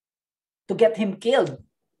to get him killed.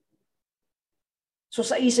 So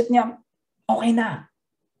sa isip niya, okay na.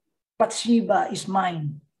 Bathsheba is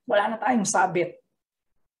mine. Wala na tayong sabit.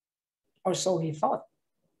 Or so he thought.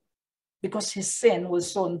 Because his sin will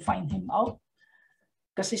soon find him out.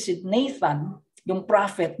 Kasi si Nathan, yung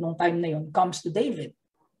prophet nung time na yun, comes to David.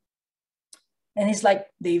 And he's like,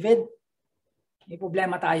 David, may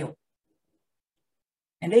problema tayo.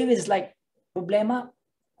 And David is like, problema?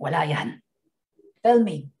 Wala yan. Tell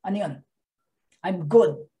me, ano yun? I'm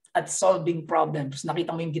good at solving problems.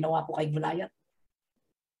 Nakita mo yung ginawa ko kay Goliath?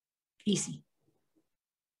 Easy.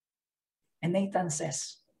 And Nathan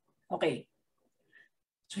says, okay,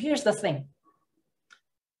 so here's the thing.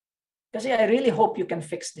 Kasi I really hope you can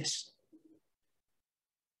fix this.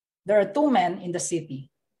 There are two men in the city.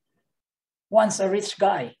 One's a rich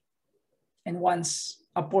guy and one's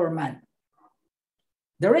a poor man.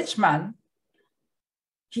 The rich man,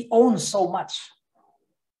 he owns so much.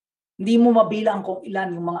 Hindi mo mabilang kung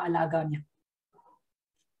ilan yung mga alaga niya.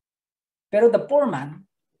 Pero the poor man,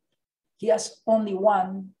 he has only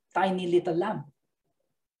one tiny little lamb.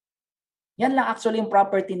 Yan lang actually yung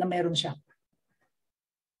property na meron siya.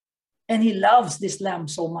 And he loves this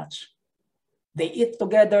lamb so much. They eat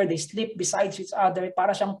together, they sleep beside each other,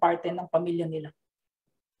 para siyang parte ng pamilya nila.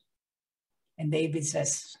 And David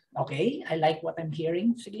says, okay, I like what I'm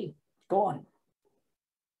hearing. Sige, go on.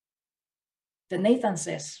 Then Nathan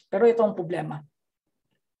says, pero ito ang problema.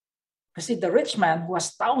 Kasi the rich man who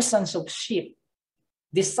has thousands of sheep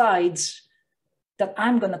decides that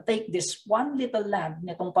I'm gonna take this one little lamb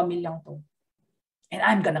nitong pamilyang to and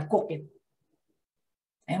I'm gonna cook it.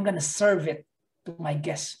 I'm gonna serve it to my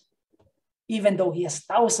guests. Even though he has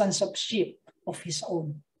thousands of sheep of his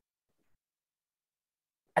own.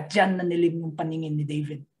 At dyan nanilim yung paningin ni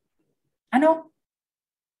David. Ano?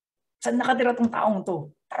 Saan nakatira tong taong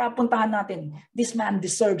to? Tara, puntahan natin. This man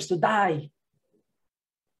deserves to die.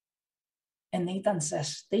 And Nathan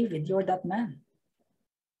says, David, you're that man.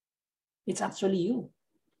 It's actually you.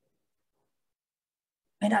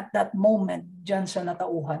 And at that moment, dyan siya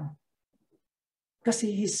natauhan.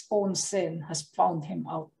 Kasi his own sin has found him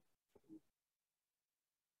out.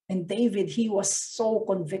 And David, he was so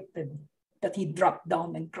convicted that he dropped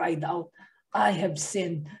down and cried out, I have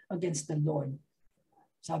sinned against the Lord.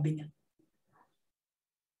 Sabi niya.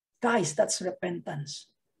 Guys, that's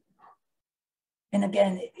repentance. And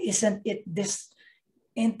again, isn't it this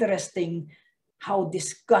interesting how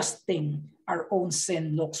disgusting our own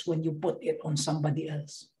sin looks when you put it on somebody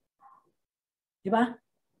else? Diba?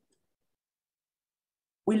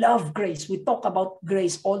 We love grace. We talk about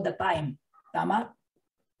grace all the time. Tama?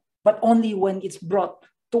 But only when it's brought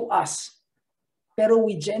to us. Pero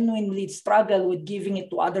we genuinely struggle with giving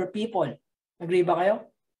it to other people. Agree ba kayo?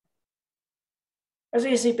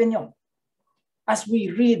 Kasi isipin nyo, as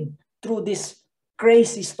we read through these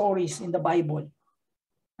crazy stories in the Bible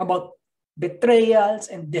about betrayals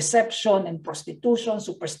and deception and prostitution,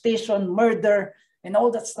 superstition, murder, and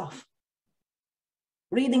all that stuff.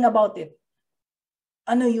 Reading about it,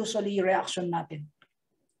 ano usually reaction natin?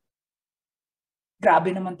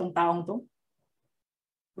 Grabe naman tong taong to.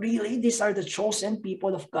 Really? These are the chosen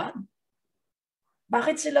people of God?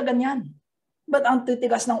 Bakit sila ganyan? Ba't ang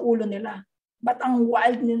titigas ng ulo nila? Ba't ang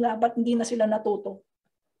wild nila? Ba't hindi na sila natuto?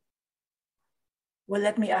 Well,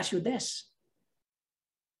 let me ask you this.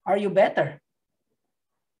 Are you better?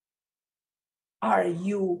 Are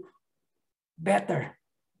you better?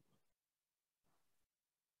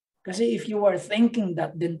 Kasi if you are thinking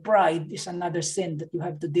that, then pride is another sin that you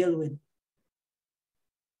have to deal with.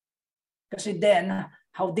 Kasi then,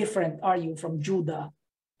 how different are you from Judah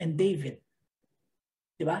and David?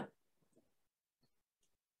 Diba?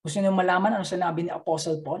 Gusto niyo malaman ano sinabi ni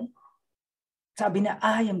Apostle Paul? Sabi niya,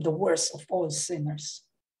 I am the worst of all sinners.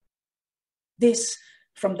 This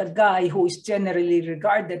from the guy who is generally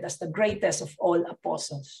regarded as the greatest of all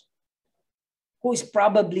apostles. Who is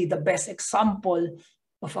probably the best example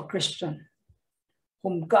of a Christian.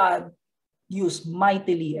 Whom God used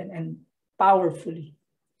mightily and powerfully.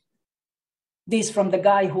 This from the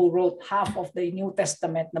guy who wrote half of the New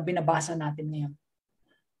Testament na binabasa natin ngayon.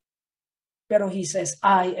 Pero he says,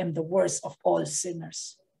 I am the worst of all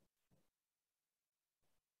sinners.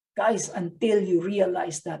 Guys, until you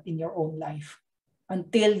realize that in your own life,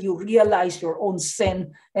 until you realize your own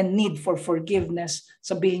sin and need for forgiveness,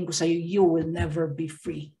 sabihin ko sa'yo, you will never be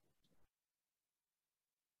free.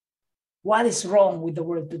 What is wrong with the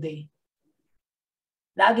world today?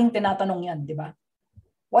 Laging tinatanong yan, di ba?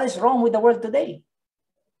 What is wrong with the world today?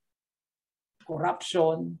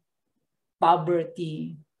 Corruption,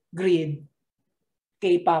 poverty, greed,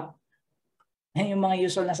 K-pop. Yan yung mga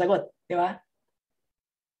usual na sagot, di ba?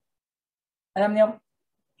 Alam niyo,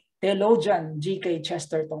 theologian G.K.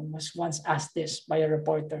 Chesterton was once asked this by a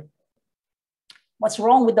reporter. What's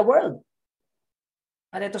wrong with the world?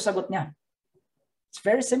 At ito sagot niya. It's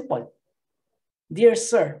very simple. Dear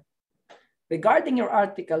sir, regarding your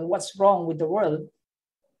article, what's wrong with the world?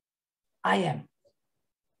 I am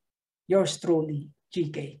yours truly,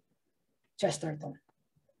 G.K. Chesterton.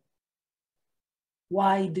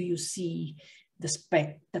 Why do you see the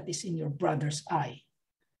speck that is in your brother's eye,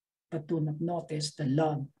 but do not notice the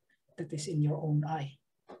log that is in your own eye?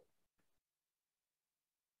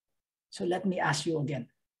 So let me ask you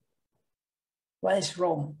again. What is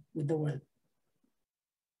wrong with the world?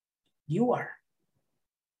 You are.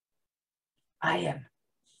 I am.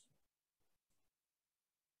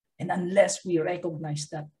 And unless we recognize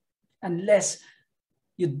that, unless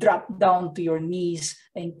you drop down to your knees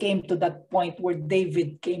and came to that point where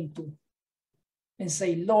David came to and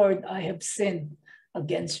say, Lord, I have sinned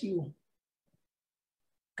against you.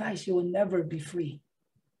 Guys, you will never be free.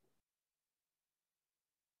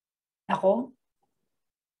 Ako,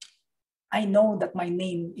 I know that my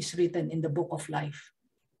name is written in the book of life.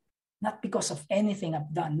 Not because of anything I've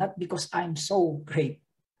done, not because I'm so great.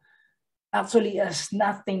 Actually, it has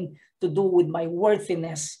nothing to do with my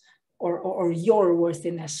worthiness or your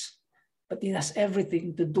worthiness, but it has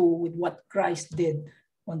everything to do with what Christ did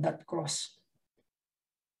on that cross.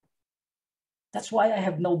 That's why I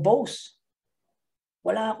have no boast.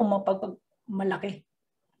 Wala akong mapagmalaki.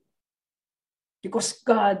 Because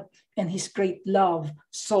God and His great love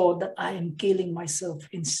saw that I am killing myself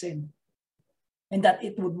in sin, and that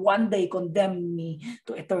it would one day condemn me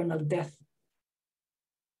to eternal death.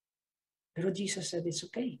 Pero Jesus said, it's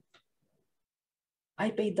okay. I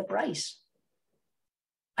paid the price.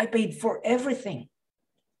 I paid for everything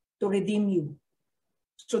to redeem you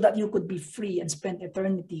so that you could be free and spend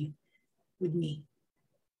eternity with me.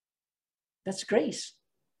 That's grace.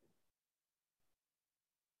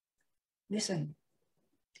 Listen,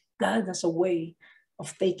 God has a way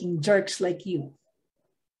of taking jerks like you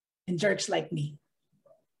and jerks like me.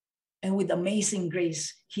 And with amazing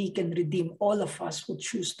grace, He can redeem all of us who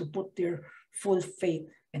choose to put their full faith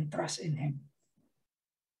and trust in Him.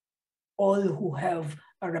 All who have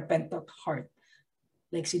a repentant heart,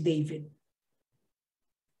 like si David.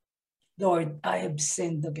 Lord, I have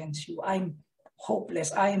sinned against you. I'm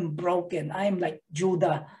hopeless. I am broken. I am like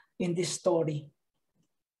Judah in this story.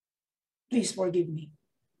 Please forgive me.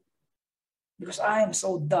 Because I am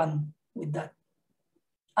so done with that.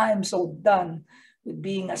 I am so done with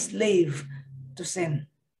being a slave to sin.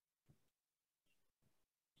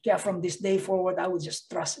 Kaya from this day forward, I will just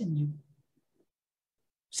trust in you.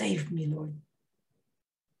 Save me, Lord.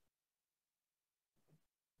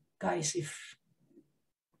 Guys, if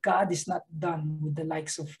God is not done with the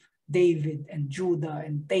likes of David and Judah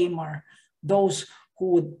and Tamar, those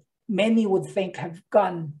who many would think have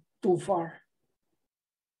gone too far,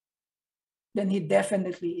 then He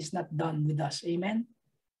definitely is not done with us. Amen?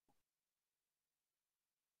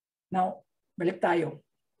 Now, balik tayo.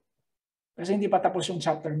 Kasi hindi pa tapos yung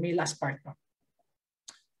chapter. May last part pa.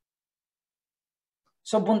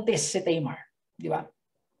 So, buntis si Tamar. Di ba?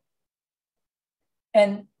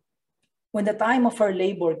 And when the time of her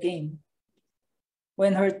labor came,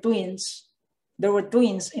 when her twins, there were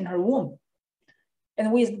twins in her womb.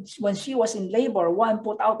 And when she was in labor, one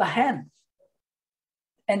put out a hand.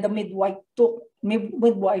 And the midwife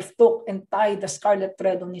took and tied the scarlet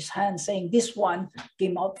thread on his hand, saying, this one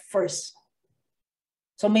came out first.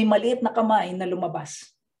 So may maliit na kamay na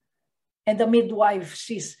lumabas. And the midwife,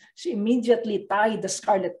 she immediately tied the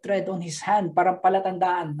scarlet thread on his hand, parang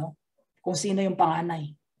palatandaan, no? Kung sino yung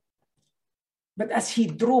panganay. But as he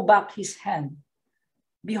drew back his hand,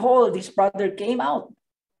 behold, his brother came out.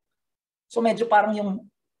 So medyo parang yung,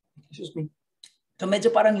 so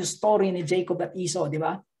medyo parang yung story ni Jacob at Esau, di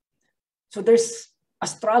ba? So there's a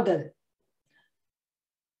struggle.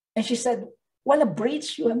 And she said, what a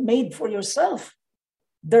breach you have made for yourself.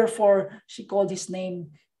 Therefore, she called his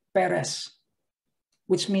name Perez,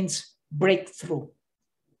 which means breakthrough.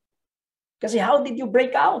 Kasi how did you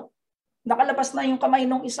break out? Nakalabas na yung kamay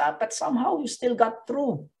nung isa, but somehow you still got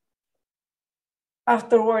through.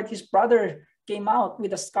 Afterward, his brother came out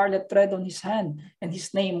with a scarlet thread on his hand, and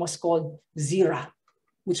his name was called Zerah.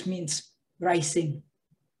 which means rising.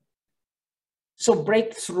 So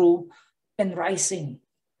breakthrough and rising.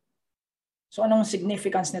 So anong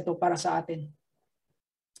significance nito para sa atin?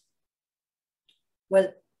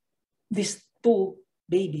 Well, these two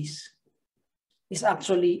babies is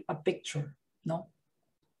actually a picture, no?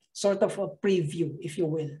 Sort of a preview, if you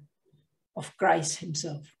will, of Christ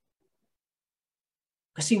himself.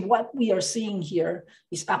 Kasi what we are seeing here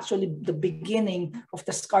is actually the beginning of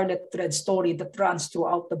the scarlet thread story that runs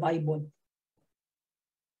throughout the Bible.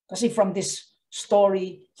 Kasi from this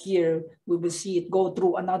story here, we will see it go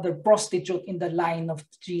through another prostitute in the line of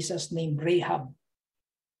Jesus named Rahab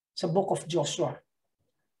sa book of Joshua,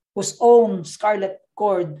 whose own scarlet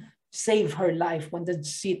cord saved her life when the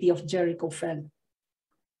city of Jericho fell.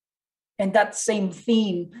 And that same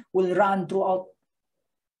theme will run throughout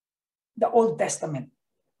the Old Testament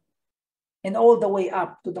and all the way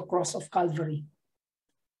up to the cross of Calvary,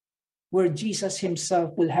 where Jesus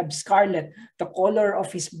himself will have scarlet, the color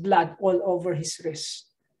of his blood, all over his wrist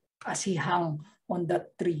as he hung on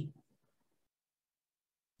that tree.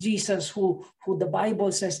 Jesus, who the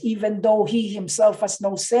Bible says, even though he himself has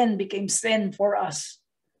no sin, became sin for us.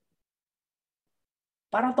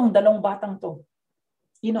 Parang tong dalawang batang to,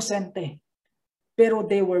 inosente, pero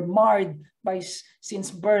they were marred by since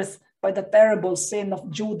birth by the terrible sin of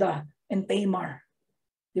Judah and Tamar.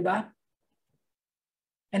 Diba?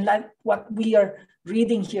 And like what we are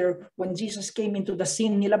reading here, when Jesus came into the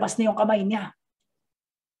scene, nilabas niya yung kamay niya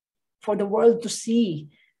for the world to see,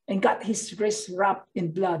 and got his wrist wrapped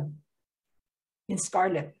in blood, in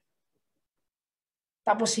scarlet.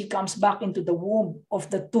 Tapos he comes back into the womb of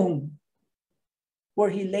the tomb, where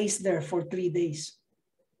he lays there for 3 days.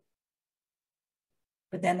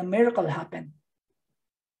 But then a miracle happened.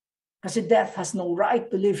 Kasi death has no right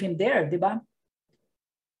to leave him there, di ba?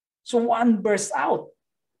 So one bursts out.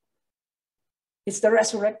 It's the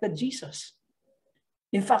resurrected Jesus.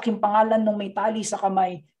 In fact, yung pangalan ng may tali sa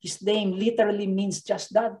kamay, his name literally means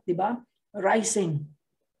just that, di ba? Rising.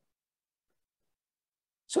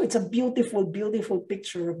 So it's a beautiful, beautiful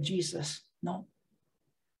picture of Jesus, no?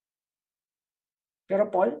 Pero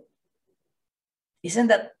Paul,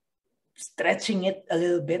 isn't that stretching it a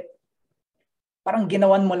little bit? Parang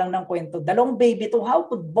ginawan mo lang ng kwento. Dalawang baby to, how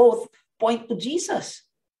could both point to Jesus?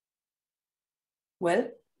 Well,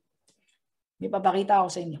 may papakita ako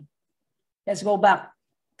sa inyo. Let's go back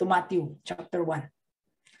to Matthew chapter 1.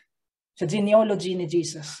 Sa genealogy ni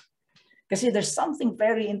Jesus. Kasi there's something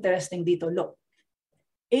very interesting dito. Look,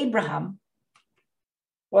 Abraham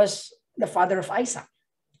was the father of Isaac.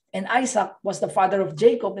 And Isaac was the father of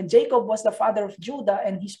Jacob. And Jacob was the father of Judah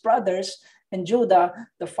and his brothers. And Judah,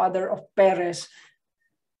 the father of Perez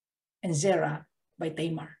and Zerah by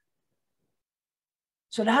Tamar.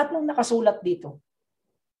 So lahat ng nakasulat dito,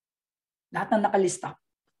 lahat ng nakalista,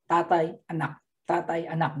 tatay, anak.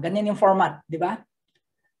 Ganyan yung format, di ba?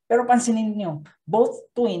 Pero pansinin niyo,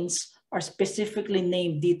 both twins are specifically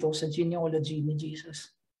named dito sa genealogy ni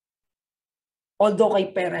Jesus. Although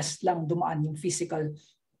kay Perez lang dumaan yung physical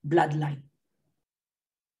bloodline.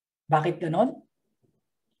 Bakit ganon?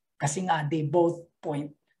 Kasi nga, they both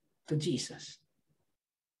point to Jesus.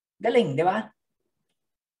 Galing, di ba?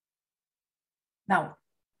 Now,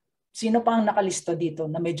 sino pa ang nakalista dito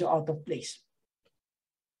na medyo out of place?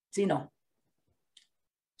 Sino?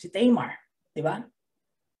 Si Tamar, di ba?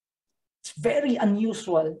 It's very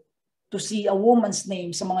unusual to see a woman's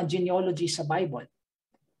name sa mga genealogy sa Bible.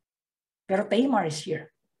 Pero Tamar is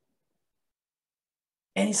here.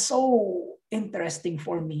 And it's so interesting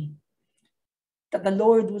for me that the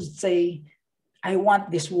Lord would say, I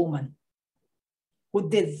want this woman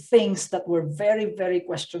who did things that were very, very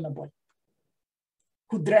questionable,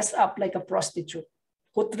 who dressed up like a prostitute,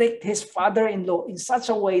 who tricked his father-in-law in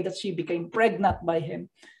such a way that she became pregnant by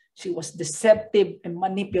him. She was deceptive and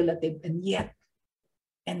manipulative, and yet,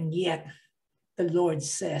 the Lord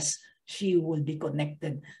says she will be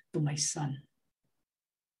connected to my son.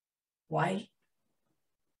 Why?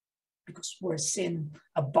 Because where sin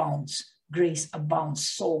abounds, grace abounds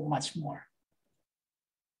so much more.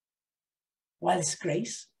 What is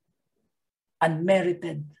grace?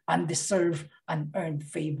 Unmerited, undeserved, unearned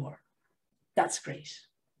favor. That's grace.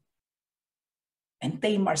 And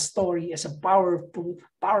Tamar's story is a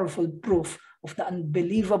powerful proof of the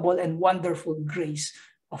unbelievable and wonderful grace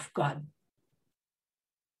of God.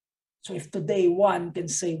 So if today one can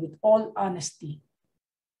say with all honesty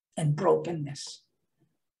and brokenness,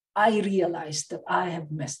 I realize that I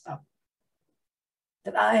have messed up,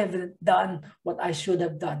 that I haven't done what I should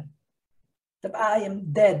have done, that I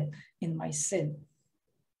am dead in my sin.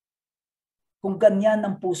 Kung ganyan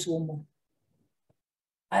ang puso mo,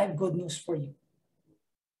 I have good news for you.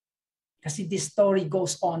 Kasi this story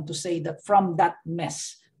goes on to say that from that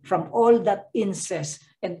mess, from all that incest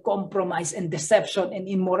and compromise and deception and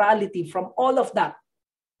immorality, from all of that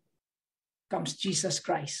comes Jesus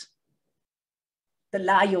Christ, the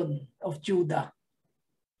Lion of Judah,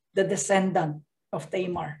 the descendant of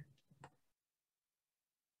Tamar.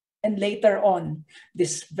 And later on,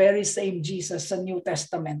 this very same Jesus, the New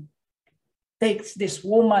Testament, takes this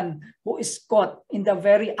woman who is caught in the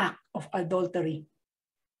very act of adultery,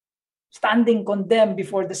 standing condemned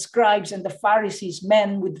before the scribes and the Pharisees,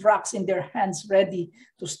 men with rocks in their hands ready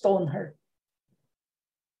to stone her.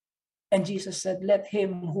 And Jesus said, let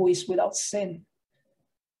him who is without sin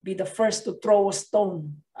be the first to throw a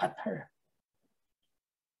stone at her.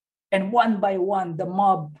 And one by one, the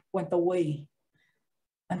mob went away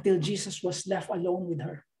until Jesus was left alone with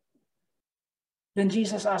her. Then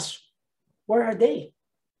Jesus asked, where are they?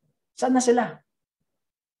 Saan na sila?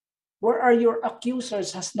 Where are your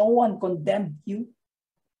accusers? Has no one condemned you?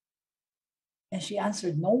 And she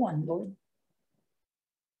answered, no one, Lord.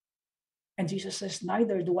 And Jesus says,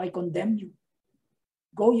 neither do I condemn you.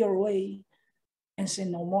 Go your way and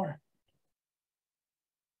sin no more.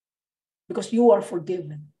 Because you are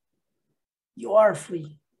forgiven. You are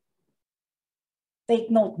free. Take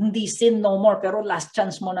note, hindi sin no more, pero last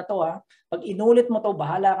chance mo na to. Pag inulit mo to,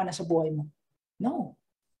 bahala ka na sa buhay mo. No.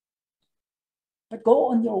 But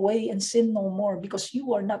go on your way and sin no more, because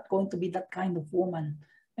you are not going to be that kind of woman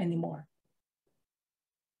anymore.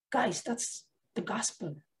 Guys, that's the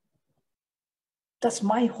gospel. That's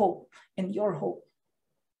my hope and your hope.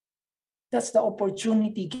 That's the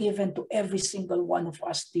opportunity given to every single one of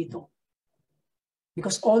us dito.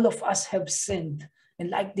 Because all of us have sinned, and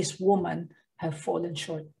like this woman, have fallen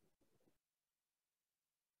short.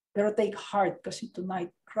 Pero take heart, kasi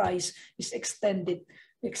tonight Christ is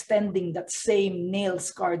extending that same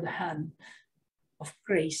nail-scarred hand of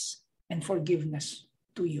grace and forgiveness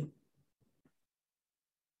to you.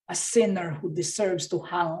 A sinner who deserves to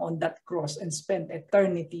hang on that cross and spend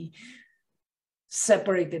eternity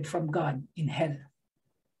separated from God in hell.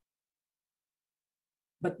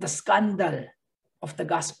 But the scandal of the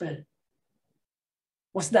gospel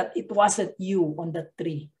was that it wasn't you on that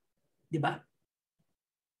tree, di ba?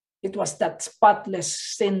 It was that spotless,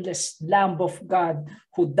 sinless Lamb of God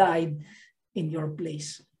who died in your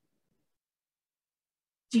place.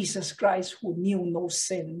 Jesus Christ, who knew no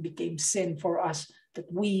sin, became sin for us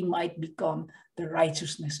that we might become the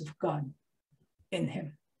righteousness of God in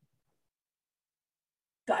him.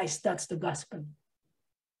 Guys, that's the gospel.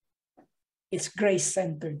 It's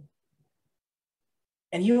grace-centered.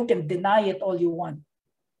 And you can deny it all you want.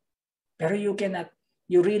 Pero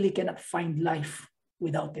you really cannot find life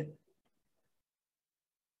without it.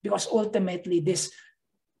 Because ultimately, this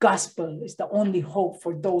gospel is the only hope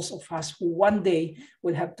for those of us who one day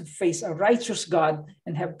will have to face a righteous God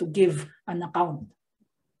and have to give an account.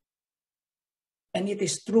 And it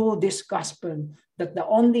is through this gospel that the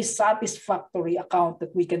only satisfactory account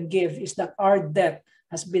that we can give is that our debt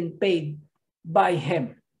has been paid by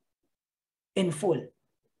him in full.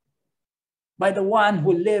 By the one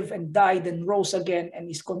who lived and died and rose again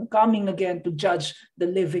and is coming again to judge the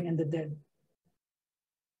living and the dead.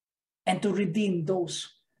 And to redeem those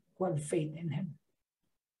who have faith in him.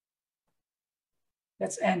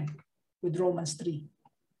 Let's end with Romans 3.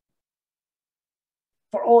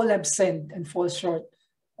 For all have sinned and fall short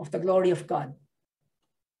of the glory of God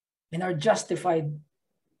and are justified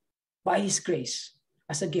by his grace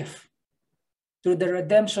as a gift through the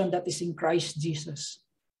redemption that is in Christ Jesus,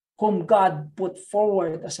 whom God put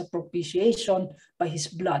forward as a propitiation by his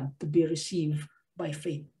blood to be received by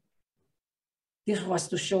faith. This was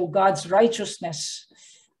to show God's righteousness,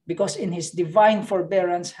 because in his divine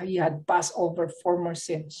forbearance, he had passed over former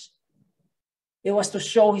sins. It was to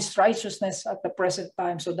show his righteousness at the present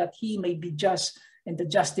time so that he may be just and the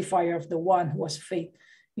justifier of the one who has faith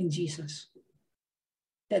in Jesus.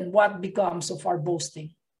 Then what becomes of our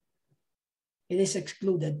boasting? It is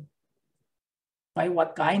excluded. By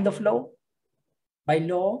what kind of law? By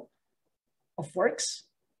law of works?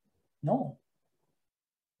 No.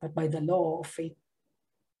 But by the law of faith.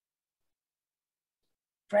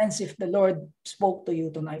 Friends, if the Lord spoke to you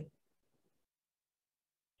tonight,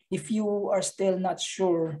 if you are still not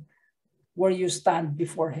sure where you stand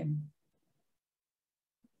before him,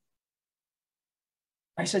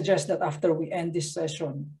 I suggest that after we end this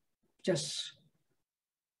session, just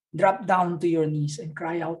drop down to your knees and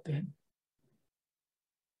cry out to him.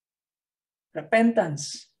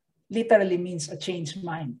 Repentance literally means a changed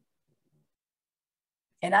mind.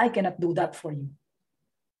 And I cannot do that for you.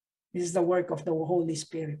 This is the work of the Holy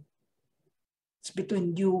Spirit. It's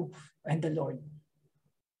between you and the Lord.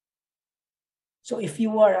 So if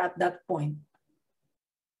you are at that point,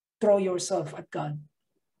 throw yourself at God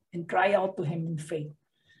and cry out to Him in faith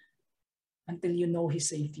until you know He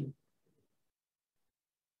saved you.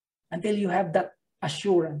 Until you have that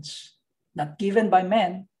assurance, not given by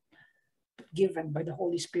men, but given by the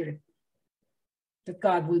Holy Spirit, that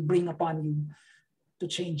God will bring upon you to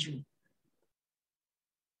change you.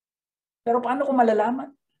 Pero paano ko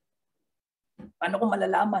malalaman? Paano ko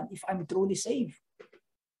malalaman if I'm truly saved?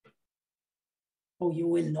 Oh, you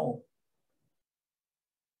will know.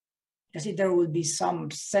 Kasi there will be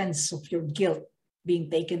some sense of your guilt being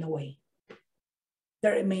taken away.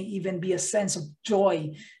 There may even be a sense of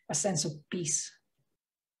joy, a sense of peace.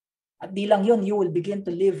 At di lang yun, you will begin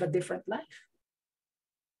to live a different life.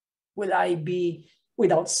 Will I be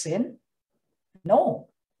without sin? No.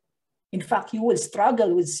 In fact, you will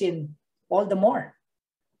struggle with sin all the more.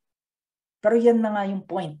 Pero yan na nga yung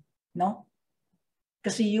point, no?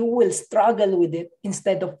 Kasi you will struggle with it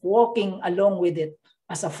instead of walking along with it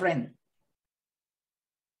as a friend.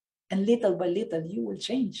 And little by little, you will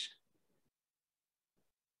change.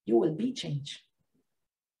 You will be changed.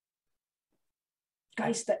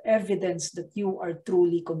 Guys, the evidence that you are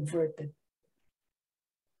truly converted,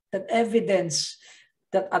 that evidence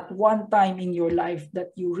that at one time in your life that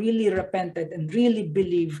you really repented and really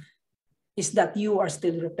believe is that you are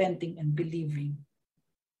still repenting and believing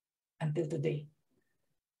until today.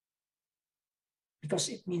 Because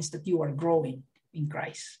it means that you are growing in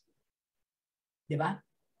Christ. Diba?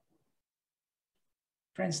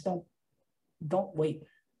 Friends, don't wait.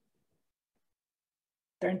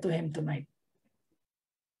 Turn to Him tonight.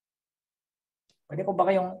 Pwede ko ba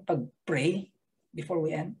kayong pag-pray before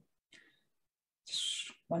we end?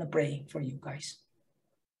 Just want to pray for you guys.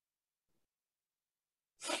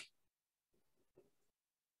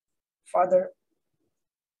 Father,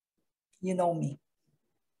 you know me.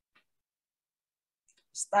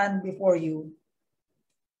 Stand before you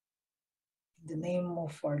in the name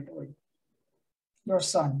of our Lord, your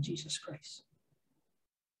Son, Jesus Christ.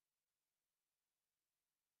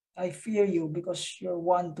 I fear you because you're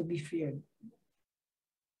one to be feared.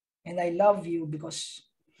 And I love you because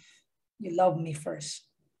you love me first.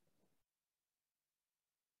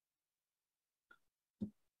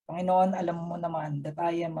 Panginoon, alam mo naman that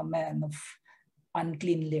I am a man of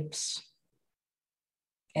unclean lips.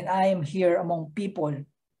 And I am here among people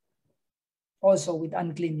also with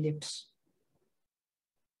unclean lips.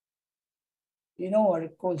 You know our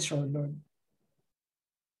culture, Lord.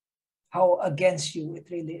 How against you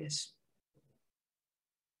it really is.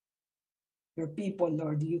 Your people,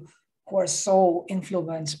 Lord, you who are so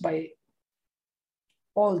influenced by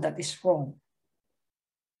all that is wrong.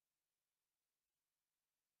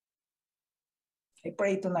 I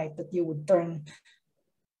pray tonight that you would turn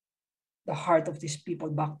the heart of these people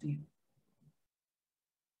back to you.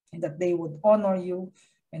 And that they would honor you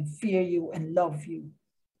and fear you and love you.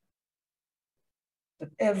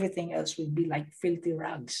 That everything else will be like filthy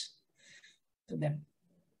rags to them.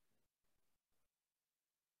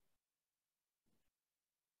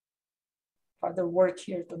 Father, work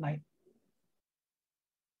here tonight.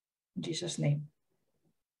 In Jesus' name.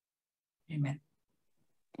 Amen.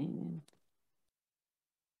 Amen.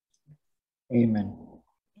 Amen.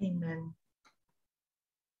 Amen.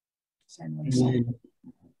 Send one song. Amen.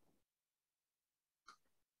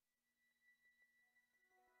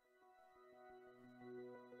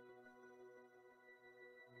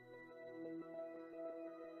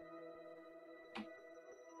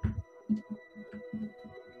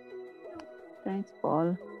 Thanks,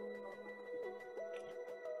 Paul.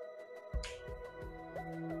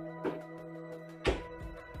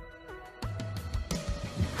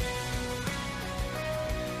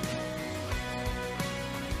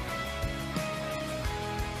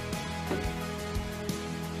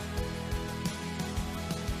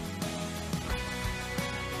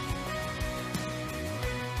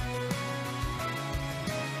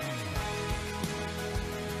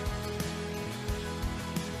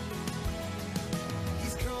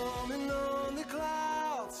 He's coming on the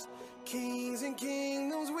clouds. Kings and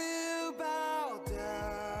kingdoms will bow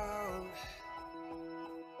down.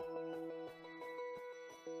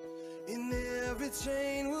 And every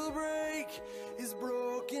chain will break. His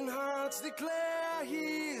broken hearts declare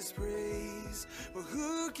His praise. But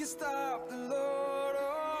who can stop the Lord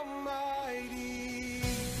Almighty?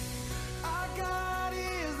 Our God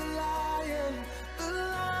is the Lion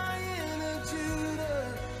of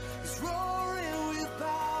Judah. He's roaring with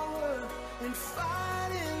power and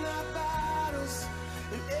fighting our battles,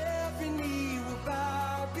 and every knee will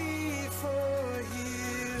bow before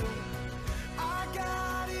Him. Our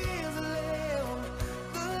God is the Lamb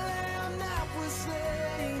that was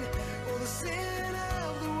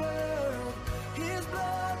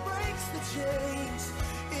chains,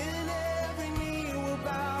 and every knee will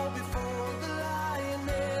bow before the Lion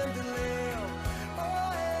and the Lamb.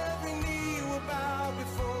 Oh, every knee will bow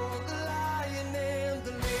before the Lion and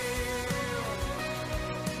the Lamb.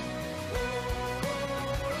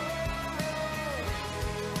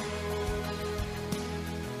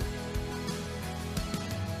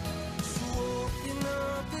 So open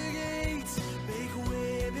up the gates, make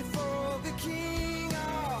way before the King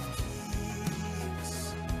of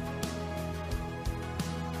Kings.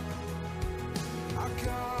 Our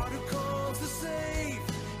God who comes to save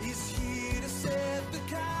is here to set the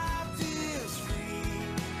captives free.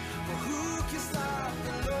 For who can stop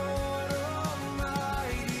the Lord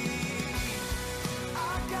Almighty?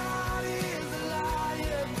 Our God is the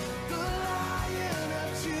Lion of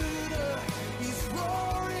Judah. He's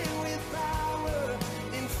roaring with power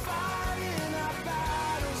and fighting our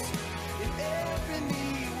battles, and every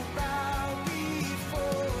knee will bow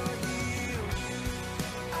before Him.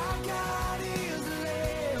 Our God is the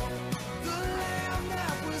Lamb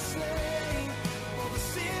that was slain for the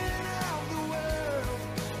sin of the world.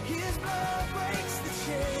 His blood breaks the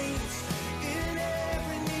chains, and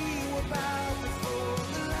every knee will bow before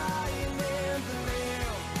the Lion and the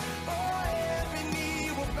Lamb. Oh, every knee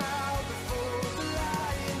will bow before the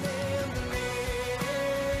Lion and the Lamb.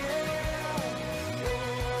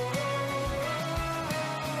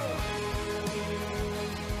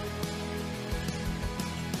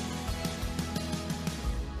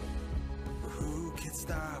 Who can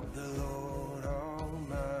stop the Lord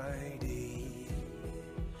Almighty?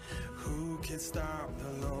 Who can stop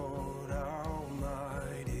the Lord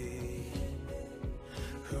Almighty?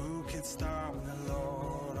 Who can stop